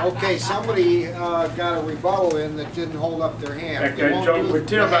 Okay, somebody got a rebuttal in that didn't hold up their hand. I joked with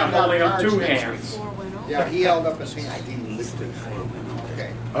Tim about holding up 2 hands. Yeah, he held up his hand. I didn't listen.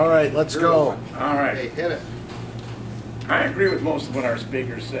 Okay. All right, let's go. All right. Okay, hit it. I agree with most of what our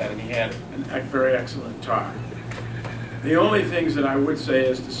speaker said, and he had a very excellent talk. The only things that I would say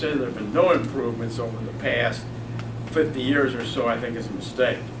is to say there have been no improvements over the past 50 years or so, I think is a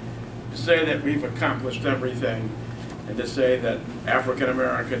mistake. To say that we've accomplished everything, and to say that African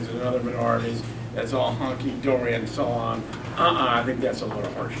Americans and other minorities, that's all hunky-dory and so on, I think that's a lot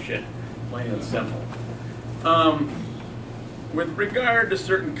of horse shit, plain and simple. With regard to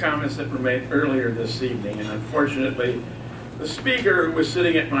certain comments that were made earlier this evening, and unfortunately, the speaker who was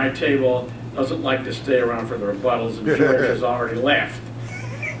sitting at my table doesn't like to stay around for the rebuttals, and George has already left.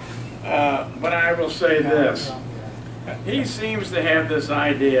 But I will say this. He seems to have this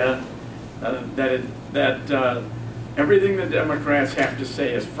idea that everything the Democrats have to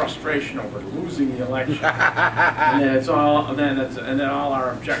say is frustration over losing the election, and then and then all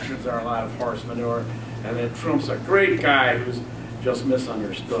our objections are a lot of horse manure, and that Trump's a great guy who's just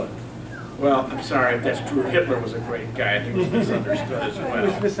misunderstood. Well, I'm sorry if that's true. Hitler was a great guy and he was misunderstood as well.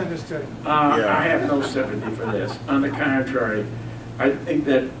 He was misunderstood. I have no sympathy for this. On the contrary, I think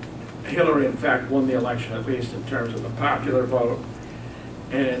that Hillary, in fact, won the election, at least in terms of the popular vote,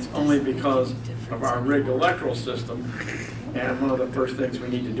 and it's only because of our rigged electoral system. And one of the first things we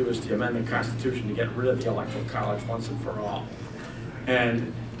need to do is to amend the Constitution to get rid of the Electoral College once and for all,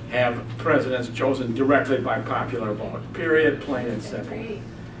 and have presidents chosen directly by popular vote, period, plain and simple.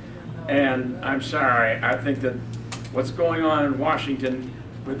 And I'm sorry, I think that what's going on in Washington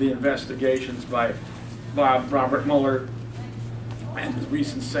with the investigations by Robert Mueller and the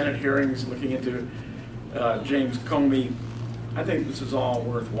recent Senate hearings looking into James Comey, I think this is all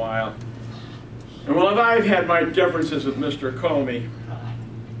worthwhile. And while I've had my differences with Mr. Comey,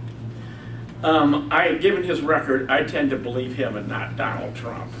 given his record, I tend to believe him and not Donald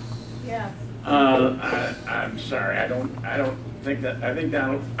Trump. Yeah. I'm sorry, I don't think that.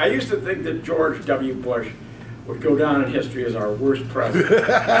 I used to think that George W. Bush would go down in history as our worst president.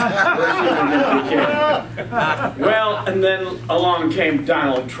 Worst human that we can. Well, and then along came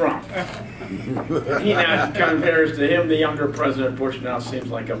Donald Trump. He now compares to him, the younger President Bush now seems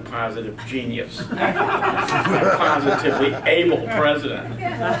like a positive genius. A positively able president.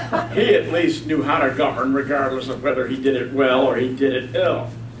 He at least knew how to govern regardless of whether he did it well or he did it ill.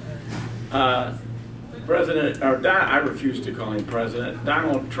 I refuse to call him president.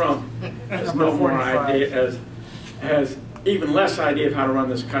 Donald Trump has no more idea, has even less idea of how to run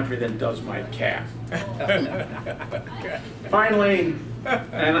this country than does my cat. Finally,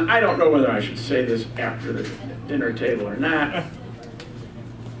 and I don't know whether I should say this after the dinner table or not,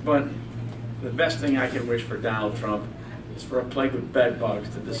 but the best thing I can wish for Donald Trump is for a plague of bed bugs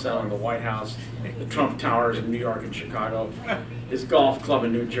to descend on the White House, the Trump Towers in New York and Chicago, his golf club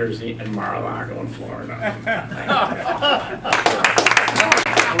in New Jersey, and Mar-a-Lago in Florida.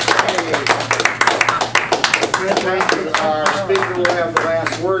 Thank you. Our speaker will have the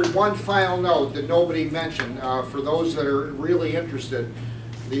last word. One final note that nobody mentioned, for those that are really interested,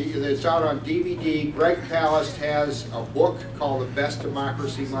 it's out on DVD. Greg Palast has a book called The Best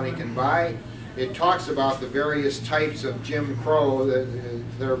Democracy Money Can Buy. It talks about the various types of Jim Crow that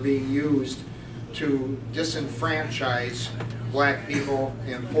are being used to disenfranchise black people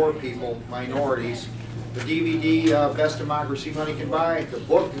and poor people, minorities. The DVD, Best Democracy Money Can Buy, the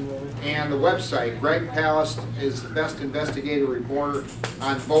book, and the website. Greg Palast is the best investigative reporter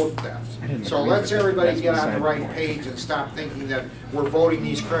on vote theft. So let's everybody get on the right page and stop thinking that we're voting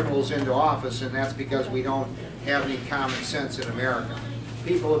these criminals into office and that's because we don't have any common sense in America.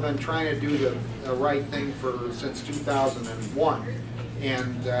 People have been trying to do the right thing since 2001,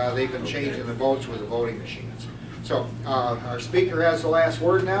 and they've been changing the votes with the voting machines. So our speaker has the last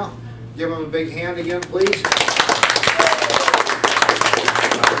word now. Give him a big hand again, please.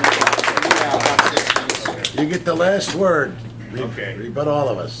 You get the last word. Okay. Rebut all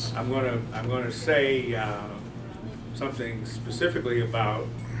of us. I'm gonna say something specifically about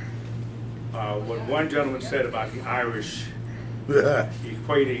what one gentleman said about the Irish,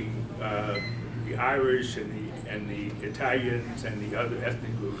 equating the Irish and the Italians and the other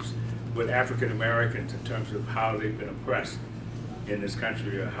ethnic groups with African Americans in terms of how they've been oppressed in this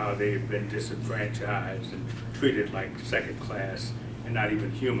country, or how they've been disenfranchised and treated like second class and not even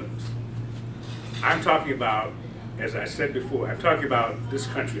humans. I'm talking about, as I said before, I'm talking about this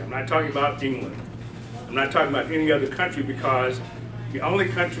country. I'm not talking about England. I'm not talking about any other country, because the only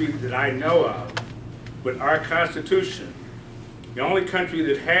country that I know of with our Constitution, the only country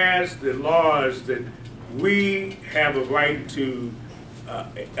that has the laws that we have a right to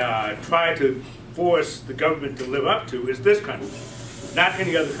try to force the government to live up to is this country, not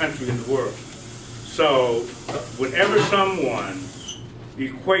any other country in the world. So whenever someone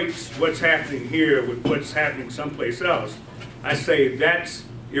equates what's happening here with what's happening someplace else, I say that's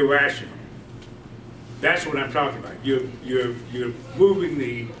irrational. That's what I'm talking about. You're moving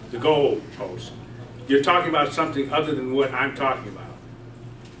the goalpost. You're talking about something other than what I'm talking about.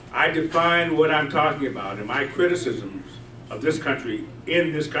 I define what I'm talking about in my criticisms of this country,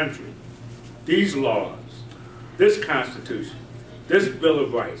 in this country. These laws, this Constitution, this Bill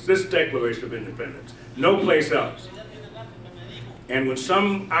of Rights, this Declaration of Independence, no place else. And when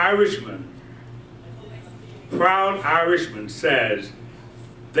some Irishman, proud Irishman, says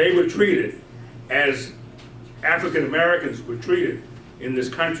they were treated as African Americans were treated in this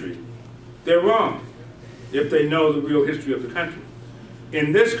country, they're wrong if they know the real history of the country.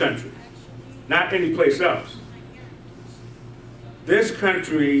 In this country, not any place else. This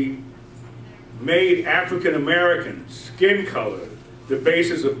country made African Americans, skin color, the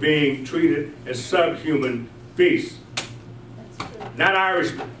basis of being treated as subhuman beasts. Not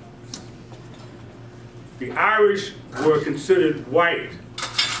Irishmen. The Irish were considered white.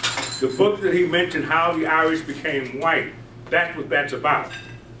 The book that he mentioned, How the Irish Became White, that's what that's about.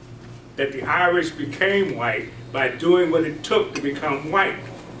 That the Irish became white by doing what it took to become white.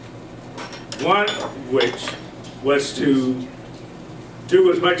 One of which was to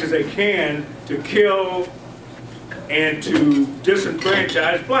do as much as they can to kill and to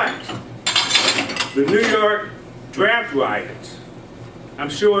disenfranchise blacks. The New York draft riots, I'm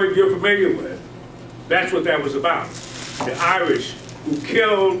sure you're familiar with, that's what that was about. The Irish who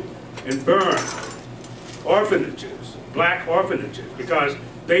killed and burned orphanages, black orphanages, because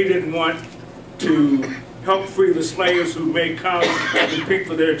they didn't want to help free the slaves who may come and compete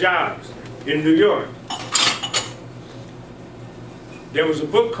for their jobs. in New York. There was a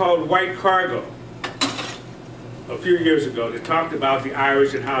book called White Cargo a few years ago that talked about the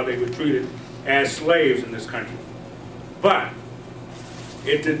Irish and how they were treated as slaves in this country. But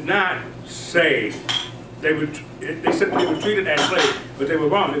it did not say they said they were treated as slaves, but they were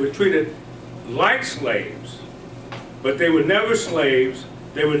wrong. They were treated like slaves, but they were never slaves.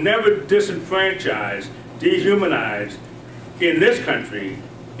 They were never disenfranchised, dehumanized in this country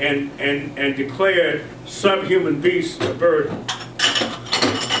and declared subhuman beasts of burden.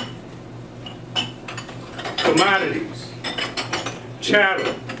 Commodities,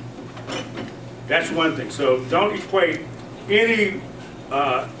 chattel, that's one thing. So don't equate any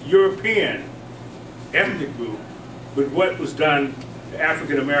European ethnic group with what was done to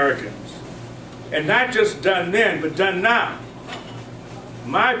African Americans. And not just done then, but done now.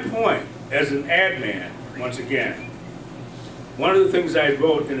 My point as an Adman, once again, one of the things I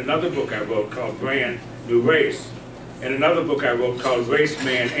wrote in another book I wrote called Brand New Race, and another book I wrote called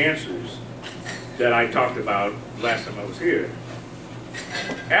RaceMan Answers that I talked about last time I was here.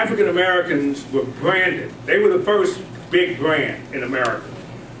 African Americans were branded. They were the first big brand in America.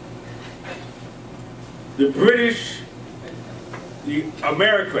 The British, the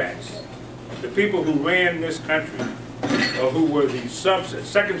Americrats, the people who ran this country, or who were the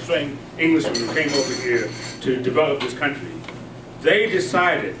second string Englishmen who came over here to develop this country, they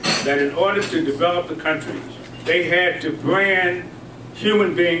decided that in order to develop the country, they had to brand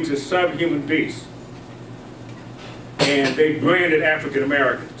human beings as subhuman beasts. And they branded African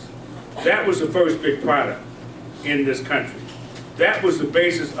Americans. That was the first big product in this country. That was the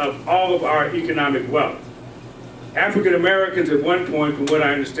basis of all of our economic wealth. African Americans at one point, from what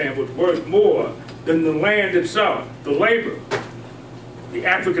I understand, was worth more than the land itself, the labor, the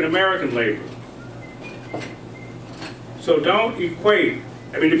African American labor. So don't equate,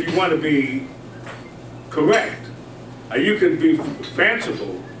 I mean, if you want to be correct, you can be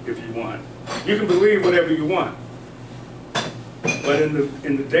fanciful if you want. You can believe whatever you want. But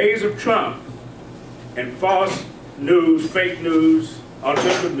in the days of Trump and false news, fake news,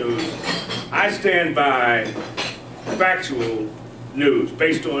 alternative news, I stand by factual news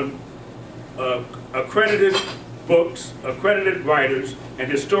based on accredited books, accredited writers,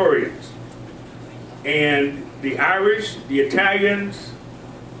 and historians. And the Irish, the Italians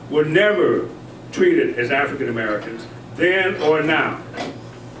were never treated as African Americans, then or now.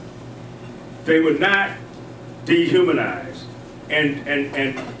 They were not dehumanized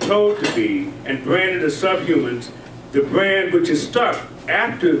and told to be and branded as subhumans, the brand which is stuck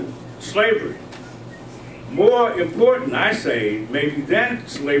after slavery. More important, I say, maybe than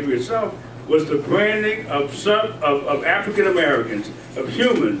slavery itself, was the branding of African Americans, of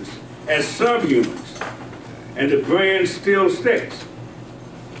humans, as subhumans. And the brand still sticks.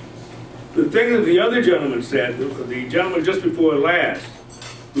 The thing that the other gentleman said, the gentleman just before last,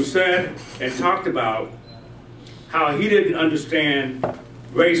 who said and talked about how he didn't understand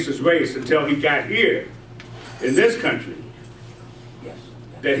race as race until he got here in this country,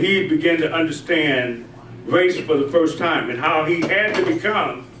 that he began to understand race for the first time and how he had to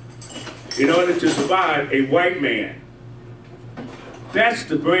become, in order to survive, a white man. That's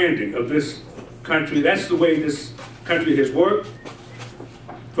the branding of this country. That's the way this country has worked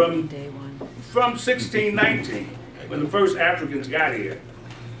from 1619, when the first Africans got here.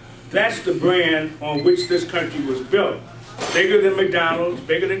 That's the brand on which this country was built. Bigger than McDonald's,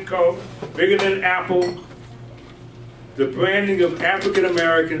 bigger than Coke, bigger than Apple. The branding of African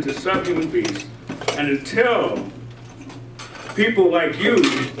Americans as subhuman beasts. And until people like you,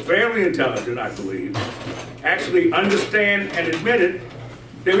 fairly intelligent, I believe, actually understand and admit it,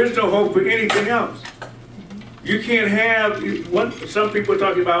 there is no hope for anything else. You can't have, some people are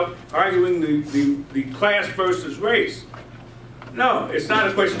talking about arguing the class versus race. No, it's not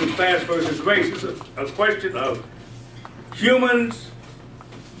a question of class versus race. It's a question of humans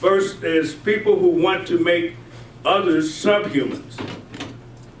versus people who want to make others subhumans.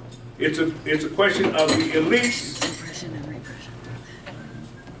 It's a question of the elites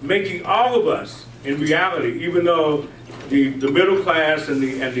making all of us, in reality, even though the middle class and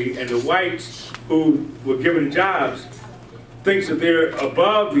the whites who were given jobs thinks that they're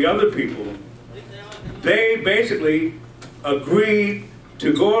above the other people, they basically agreed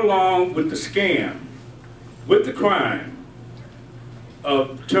to go along with the scam, with the crime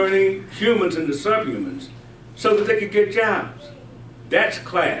of turning humans into subhumans so that they could get jobs. That's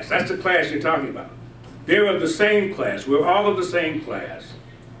class. That's the class you're talking about. They're of the same class. We're all of the same class.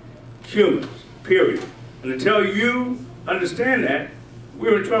 Humans, period. And until you understand that,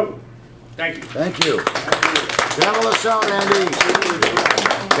 we're in trouble. Thank you. Thank you. Gavel us out, Andy.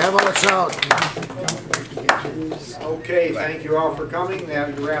 Devil it's out. Okay, thank you all for coming.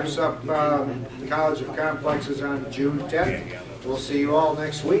 That wraps up the College of Complexes on June 10th. We'll see you all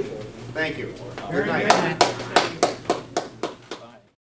next week. Thank you. Good night.